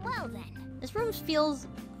 Well then. This room feels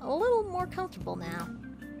a little more comfortable now.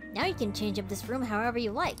 Now you can change up this room however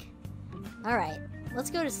you like. Alright, let's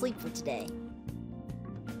go to sleep for today.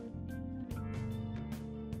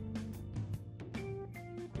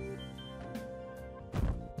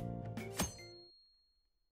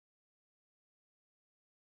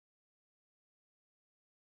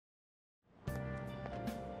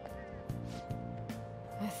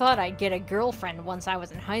 I thought I'd get a girlfriend once I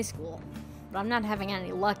was in high school, but I'm not having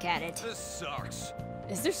any luck at it. This sucks.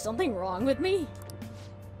 Is there something wrong with me?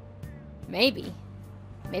 Maybe.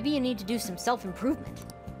 Maybe you need to do some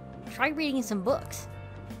self-improvement. Try reading some books.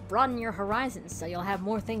 Broaden your horizons so you'll have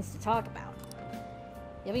more things to talk about.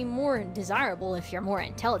 You'll be more desirable if you're more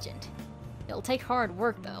intelligent. It'll take hard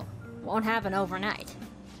work though. Won't happen overnight.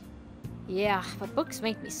 Yeah, but books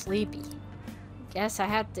make me sleepy. Guess I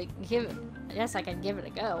can give it a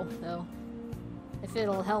go, though. If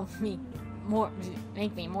it'll help me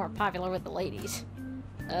make me more popular with the ladies.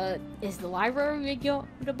 Is the library we go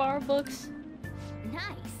to borrow books? Nice.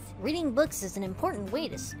 Reading books is an important way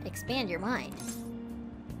to expand your mind.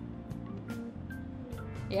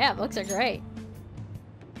 Yeah, books are great.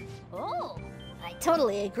 Oh! I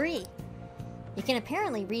totally agree. You can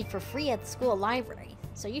apparently read for free at the school library,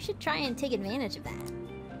 so you should try and take advantage of that.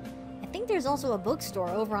 I think there's also a bookstore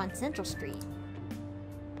over on Central Street.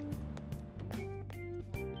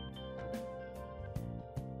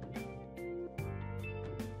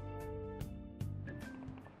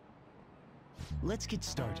 Let's get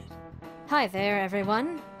started. Hi there,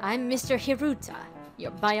 everyone. I'm Mr. Hiruta,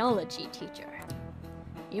 your biology teacher.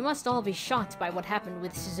 You must all be shocked by what happened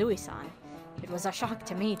with Suzui-san. It was a shock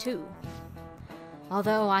to me, too.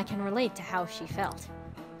 Although I can relate to how she felt.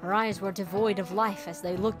 Her eyes were devoid of life as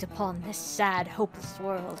they looked upon this sad, hopeless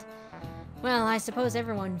world. Well, I suppose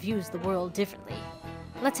everyone views the world differently.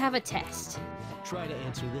 Let's have a test. Try to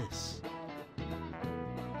answer this.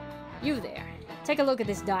 You there, take a look at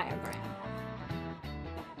this diagram.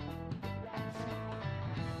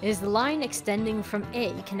 Is the line extending from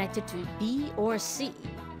A connected to B or C?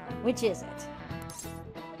 Which is it?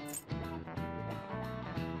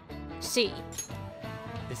 C.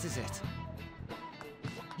 This is it.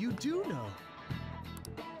 You do know.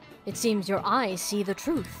 It seems your eyes see the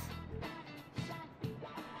truth.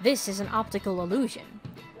 This is an optical illusion.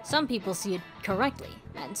 Some people see it correctly,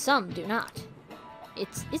 and some do not.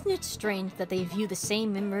 Isn't it strange that they view the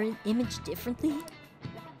same image differently?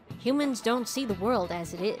 Humans don't see the world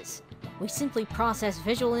as it is. We simply process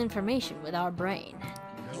visual information with our brain.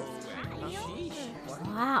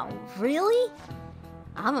 Wow, really?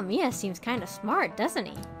 Amamiya seems kind of smart, doesn't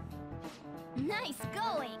he? Nice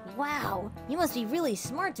going! Wow, you must be really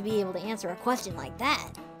smart to be able to answer a question like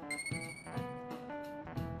that.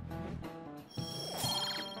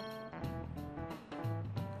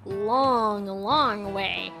 Long, long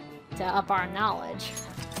way to up our knowledge.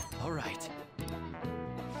 All right.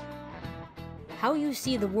 How you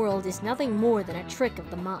see the world is nothing more than a trick of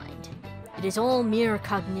the mind. It is all mere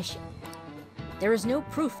cognition. There is no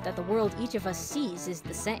proof that the world each of us sees is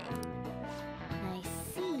the same. I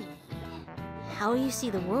see. How you see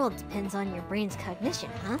the world depends on your brain's cognition,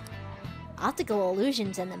 huh? Optical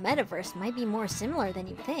illusions and the metaverse might be more similar than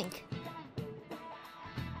you think.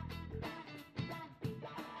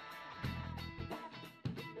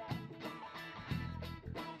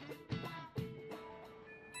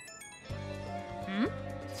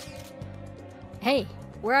 Hey,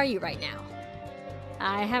 where are you right now?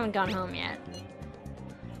 I haven't gone home yet.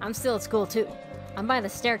 I'm still at school too. I'm by the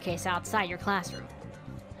staircase outside your classroom.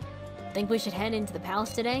 Think we should head into the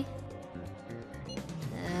palace today?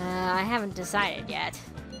 I haven't decided yet.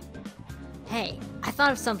 Hey, I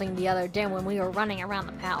thought of something the other day when we were running around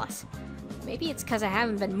the palace. Maybe it's because I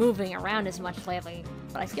haven't been moving around as much lately,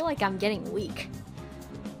 but I feel like I'm getting weak.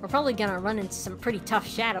 We're probably gonna run into some pretty tough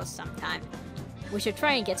shadows sometime. We should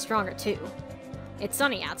try and get stronger too. It's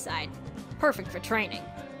sunny outside. Perfect for training.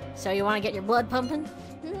 So you want to get your blood pumping?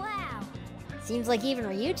 Wow! Seems like even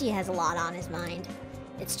Ryuji has a lot on his mind.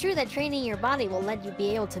 It's true that training your body will let you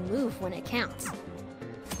be able to move when it counts.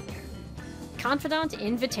 Confidant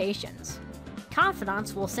invitations.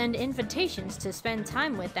 Confidants will send invitations to spend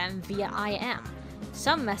time with them via IM.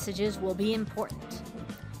 Some messages will be important.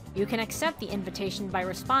 You can accept the invitation by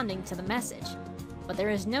responding to the message, but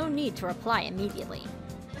there is no need to reply immediately.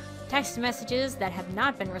 Text messages that have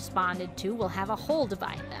not been responded to will have a hold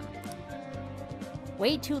by them.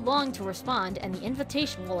 Wait too long to respond and the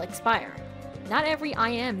invitation will expire. Not every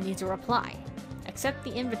IM needs a reply. Accept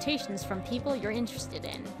the invitations from people you're interested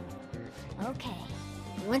in. Okay.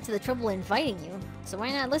 We went to the trouble inviting you, so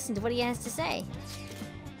why not listen to what he has to say?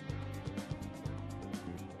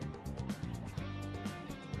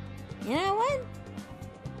 You know what?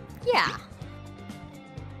 Yeah.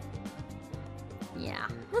 Yeah,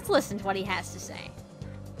 let's listen to what he has to say.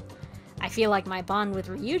 I feel like my bond with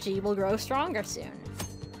Ryuji will grow stronger soon.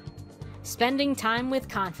 Spending time with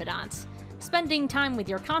confidants. Spending time with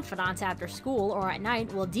your confidants after school or at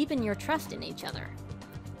night will deepen your trust in each other.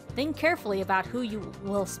 Think carefully about who you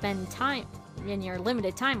will spend time in your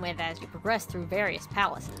limited time with as you progress through various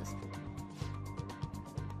palaces.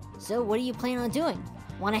 So what do you plan on doing?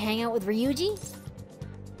 Want to hang out with Ryuji?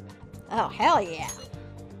 Oh, hell yeah!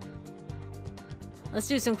 Let's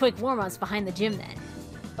do some quick warm-ups behind the gym then.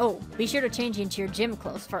 Oh, be sure to change into your gym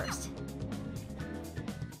clothes first.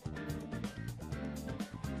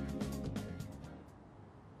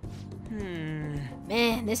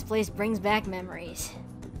 Man, this place brings back memories.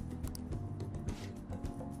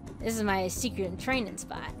 This is my secret training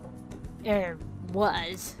spot.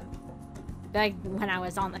 Was. Back when I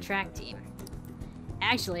was on the track team.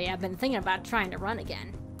 Actually, I've been thinking about trying to run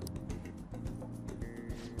again.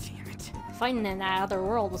 Damn it. Fighting in that other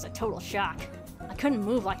world was a total shock. I couldn't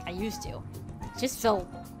move like I used to. It just felt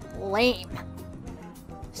lame.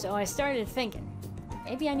 So I started thinking,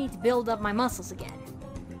 maybe I need to build up my muscles again.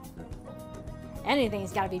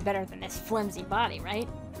 Anything's gotta be better than this flimsy body, right?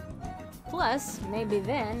 Plus, maybe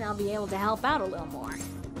then I'll be able to help out a little more.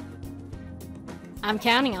 I'm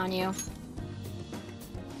counting on you.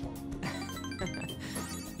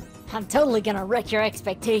 I'm totally gonna wreck your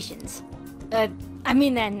expectations. I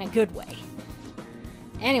mean that in a good way.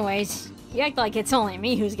 Anyways, you act like it's only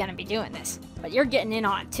me who's gonna be doing this, but you're getting in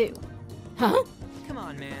on it too. Huh? Come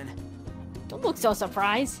on, man. Don't look so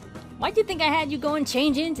surprised. Why'd you think I had you go and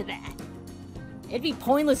change into that? It'd be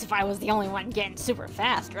pointless if I was the only one getting super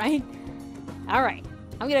fast, right? Alright,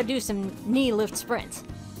 I'm gonna do some knee lift sprints.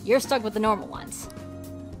 You're stuck with the normal ones.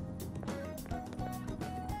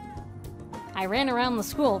 I ran around the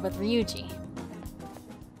school with Ryuji.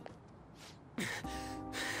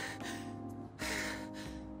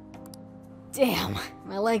 Damn,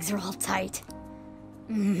 my legs are all tight.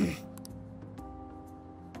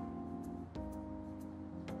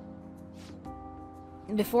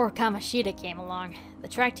 Before Kamoshida came along, the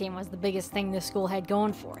track team was the biggest thing this school had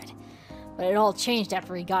going for it. But it all changed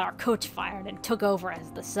after he got our coach fired and took over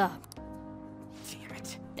as the sub. Damn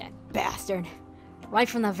it. That bastard. Right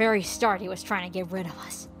from the very start, he was trying to get rid of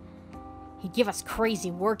us. He'd give us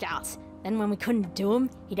crazy workouts, then when we couldn't do them,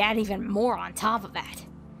 he'd add even more on top of that.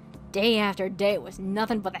 Day after day was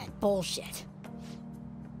nothing but that bullshit.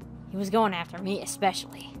 He was going after me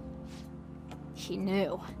especially. He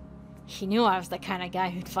knew. He knew I was the kind of guy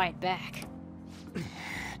who'd fight back.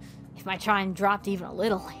 If my time dropped even a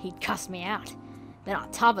little, he'd cuss me out. Then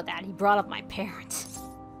on top of that, he brought up my parents.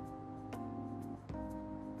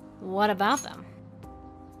 What about them?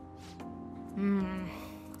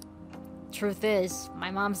 Truth is, my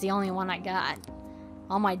mom's the only one I got.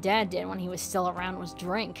 All my dad did when he was still around was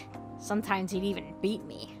drink. Sometimes he'd even beat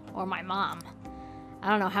me, or my mom. I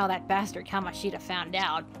don't know how that bastard Kamoshida found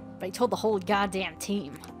out, but he told the whole goddamn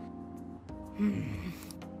team.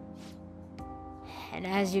 And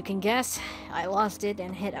as you can guess, I lost it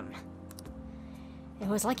and hit him. It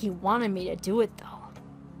was like he wanted me to do it though.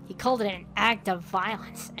 He called it an act of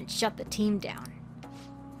violence and shut the team down.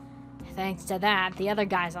 Thanks to that, the other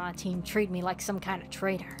guys on the team treat me like some kind of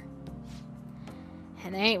traitor.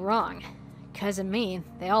 And they ain't wrong, 'Cause of me,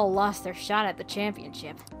 they all lost their shot at the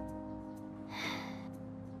championship.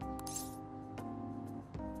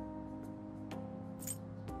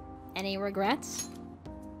 Any regrets?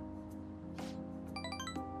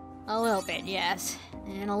 A little bit, yes.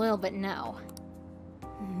 And a little bit, no.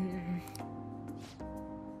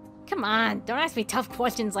 Come on, don't ask me tough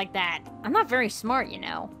questions like that. I'm not very smart, you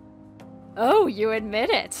know. Oh, you admit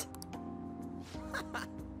it.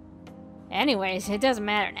 Anyways, it doesn't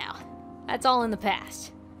matter now. That's all in the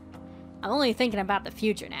past. I'm only thinking about the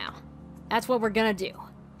future now. That's what we're gonna do.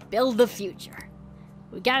 Build the future.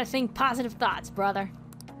 We gotta think positive thoughts, brother.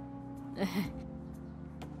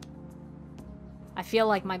 I feel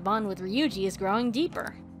like my bond with Ryuji is growing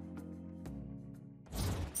deeper.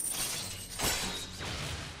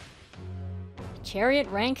 Chariot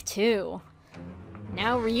rank 2.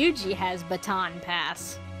 Now Ryuji has baton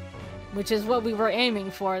pass, which is what we were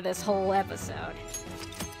aiming for this whole episode.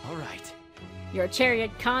 All right. Your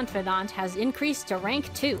chariot confidant has increased to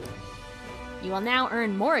rank 2. You will now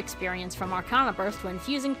earn more experience from Arcana Burst when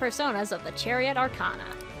fusing personas of the Chariot Arcana.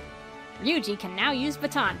 Ryuji can now use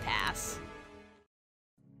baton pass.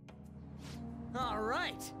 All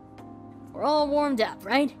right. We're all warmed up,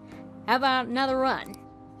 right? How about another run?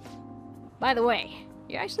 By the way,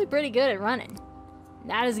 you're actually pretty good at running.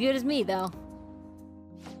 Not as good as me, though.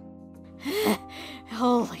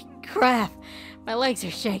 Holy crap! My legs are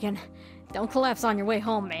shaking. Don't collapse on your way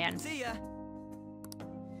home, man. See ya.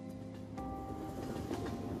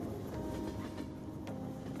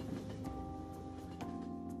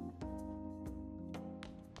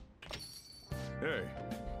 Hey.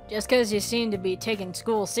 Just because you seem to be taking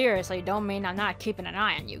school seriously don't mean I'm not keeping an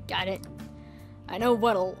eye on you, got it? I know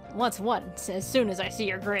what's what as soon as I see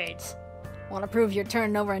your grades. Want to prove you're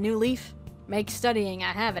turning over a new leaf? Make studying a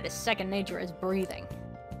habit as second nature as breathing.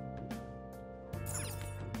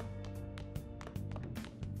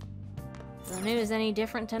 The news any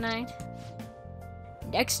different tonight?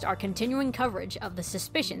 Next, our continuing coverage of the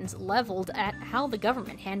suspicions leveled at how the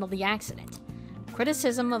government handled the accident.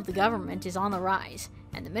 Criticism of the government is on the rise,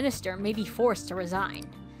 and the minister may be forced to resign.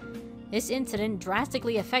 This incident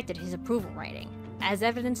drastically affected his approval rating, as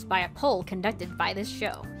evidenced by a poll conducted by this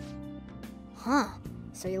show. Huh.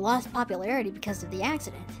 So he lost popularity because of the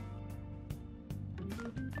accident.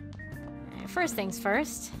 First things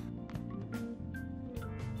first.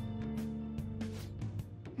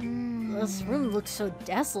 This room looks so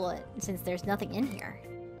desolate since there's nothing in here.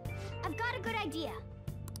 I've got a good idea.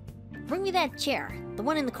 Bring me that chair, the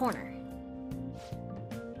one in the corner.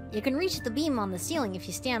 You can reach the beam on the ceiling if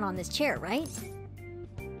you stand on this chair, right?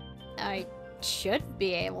 I should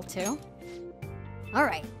be able to.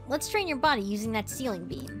 Alright, let's train your body using that ceiling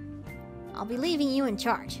beam. I'll be leaving you in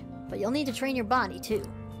charge, but you'll need to train your body too.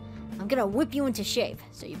 I'm gonna whip you into shape,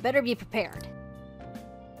 so you better be prepared.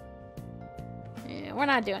 Yeah, we're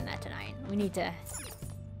not doing that tonight. We need to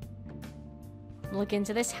look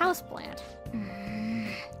into this houseplant.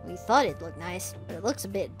 We thought it looked nice, but it looks a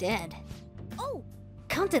bit dead. Oh!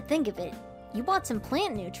 Come to think of it, you bought some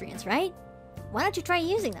plant nutrients, right? Why don't you try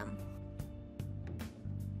using them?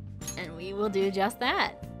 And we will do just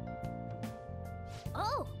that.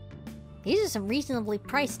 Oh! These are some reasonably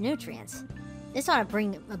priced nutrients. This ought to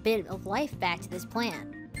bring a bit of life back to this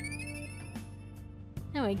plant.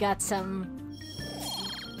 And we got some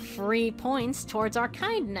free points towards our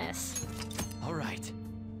kindness. All right.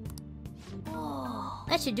 Oh,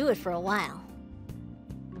 that should do it for a while.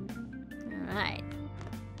 Alright.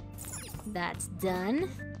 That's done.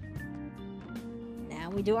 Now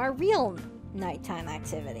we do our real nighttime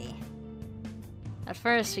activity. But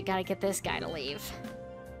first, we gotta get this guy to leave.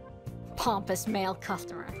 Pompous male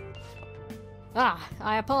customer.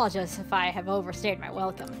 I apologize if I have overstayed my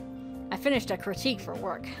welcome. I finished a critique for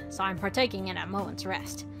work, so I'm partaking in a moment's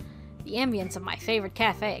rest. The ambience of my favorite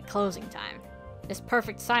cafe at closing time. This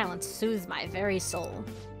perfect silence soothes my very soul.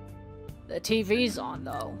 The TV's on,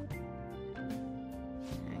 though.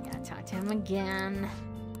 I gotta talk to him again.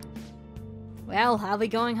 Well, I'll be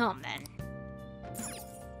going home then.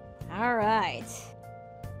 Alright.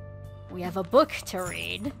 We have a book to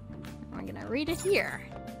read. We're gonna read it here.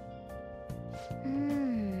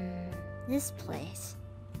 This place.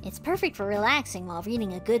 It's perfect for relaxing while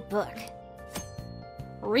reading a good book.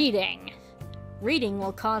 Reading. Reading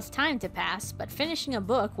will cause time to pass, but finishing a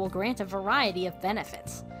book will grant a variety of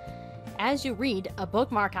benefits. As you read, a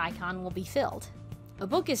bookmark icon will be filled. A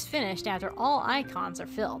book is finished after all icons are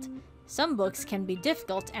filled. Some books can be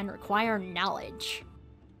difficult and require knowledge.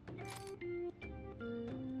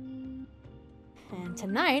 And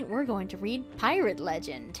tonight, we're going to read Pirate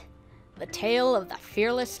Legend, the tale of the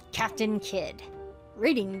fearless Captain Kidd.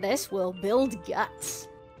 Reading this will build guts.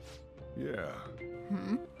 Yeah.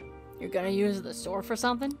 You're gonna use the store for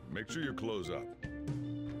something? Make sure you close up.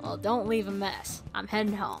 Well, don't leave a mess. I'm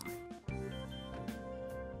heading home.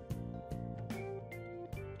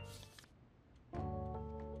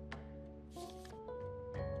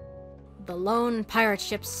 The lone pirate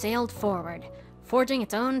ship sailed forward, forging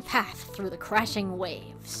its own path through the crashing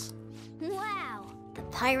waves. Wow! The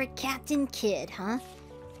Pirate Captain Kidd, huh?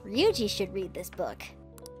 Ryuji should read this book.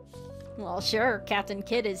 Well, sure, Captain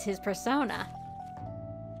Kidd is his persona.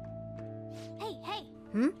 Hey!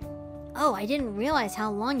 Oh, I didn't realize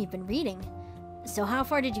how long you've been reading. So how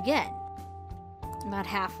far did you get? About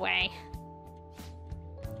halfway.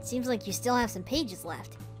 Seems like you still have some pages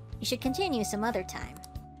left. You should continue some other time.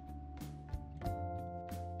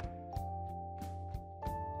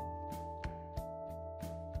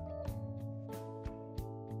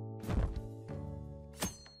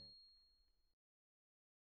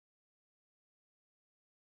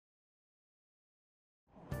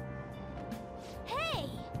 Hey!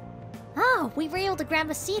 Oh, we were able to grab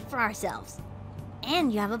a seat for ourselves.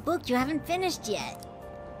 And you have a book you haven't finished yet.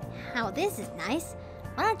 Oh, this is nice.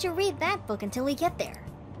 Why don't you read that book until we get there?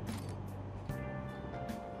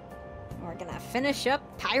 We're gonna finish up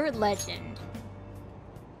Pirate Legend.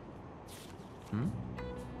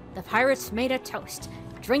 The pirates made a toast,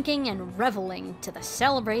 drinking and reveling to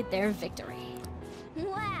celebrate their victory.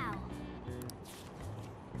 Wow!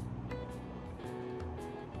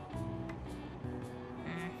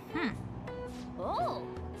 Oh!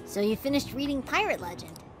 So you finished reading Pirate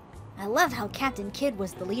Legend. I love how Captain Kidd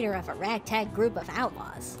was the leader of a ragtag group of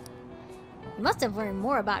outlaws. You must have learned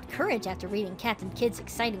more about courage after reading Captain Kidd's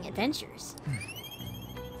exciting adventures.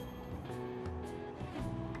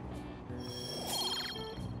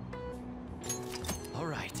 All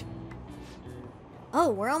right. Oh,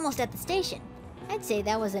 we're almost at the station. I'd say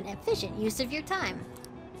that was an efficient use of your time.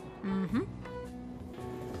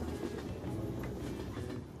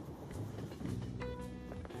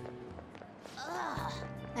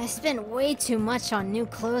 I spent way too much on new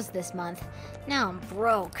clothes this month. Now I'm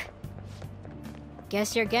broke.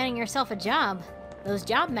 Guess you're getting yourself a job. Those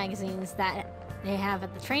job magazines that they have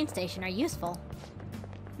at the train station are useful.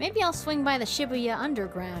 Maybe I'll swing by the Shibuya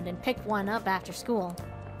Underground and pick one up after school.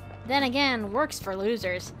 Then again, work's for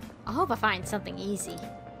losers. I hope I find something easy.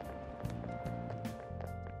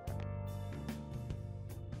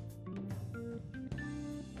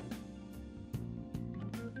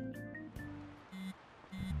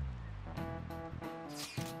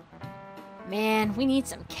 Man, we need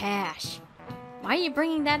some cash. Why are you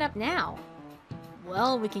bringing that up now?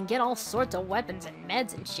 Well, we can get all sorts of weapons and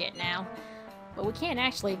meds and shit now, but we can't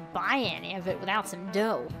actually buy any of it without some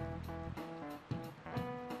dough.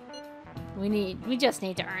 We just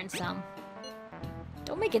need to earn some.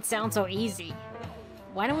 Don't make it sound so easy.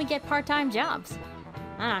 Why don't we get part-time jobs?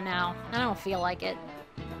 I don't know. I don't feel like it.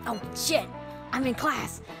 Oh, shit! I'm in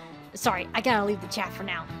class! Sorry, I gotta leave the chat for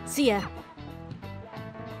now. See ya!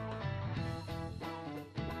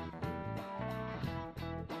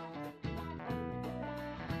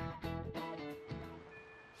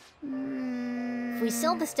 If we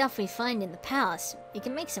sell the stuff we find in the palace, we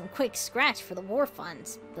can make some quick scratch for the war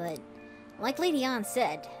funds, but like Lady Ann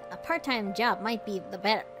said, a part-time job might be the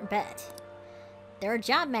better bet. There are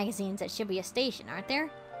job magazines at Shibuya Station, aren't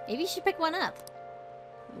there? Maybe you should pick one up.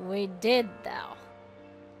 We did, though.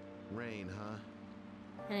 Rain, huh?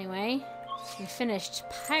 Anyway, we finished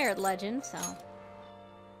Pirate Legend, so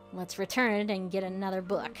let's return it and get another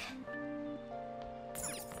book.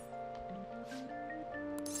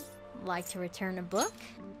 Like to return a book?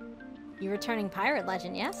 You're returning Pirate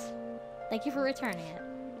Legend, yes? Thank you for returning it.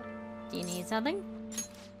 Do you need something?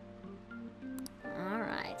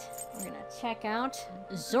 Alright, we're gonna check out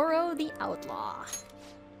Zoro the Outlaw.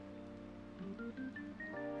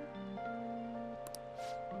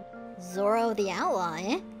 Zoro the Outlaw,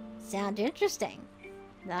 eh? Sound interesting.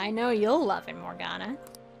 I know you'll love it, Morgana.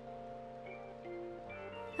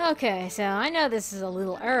 Okay, so I know this is a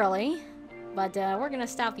little early, but we're gonna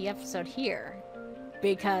stop the episode here.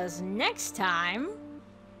 Because next time,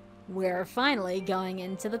 we're finally going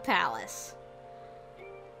into the palace.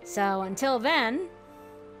 So until then,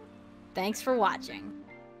 thanks for watching.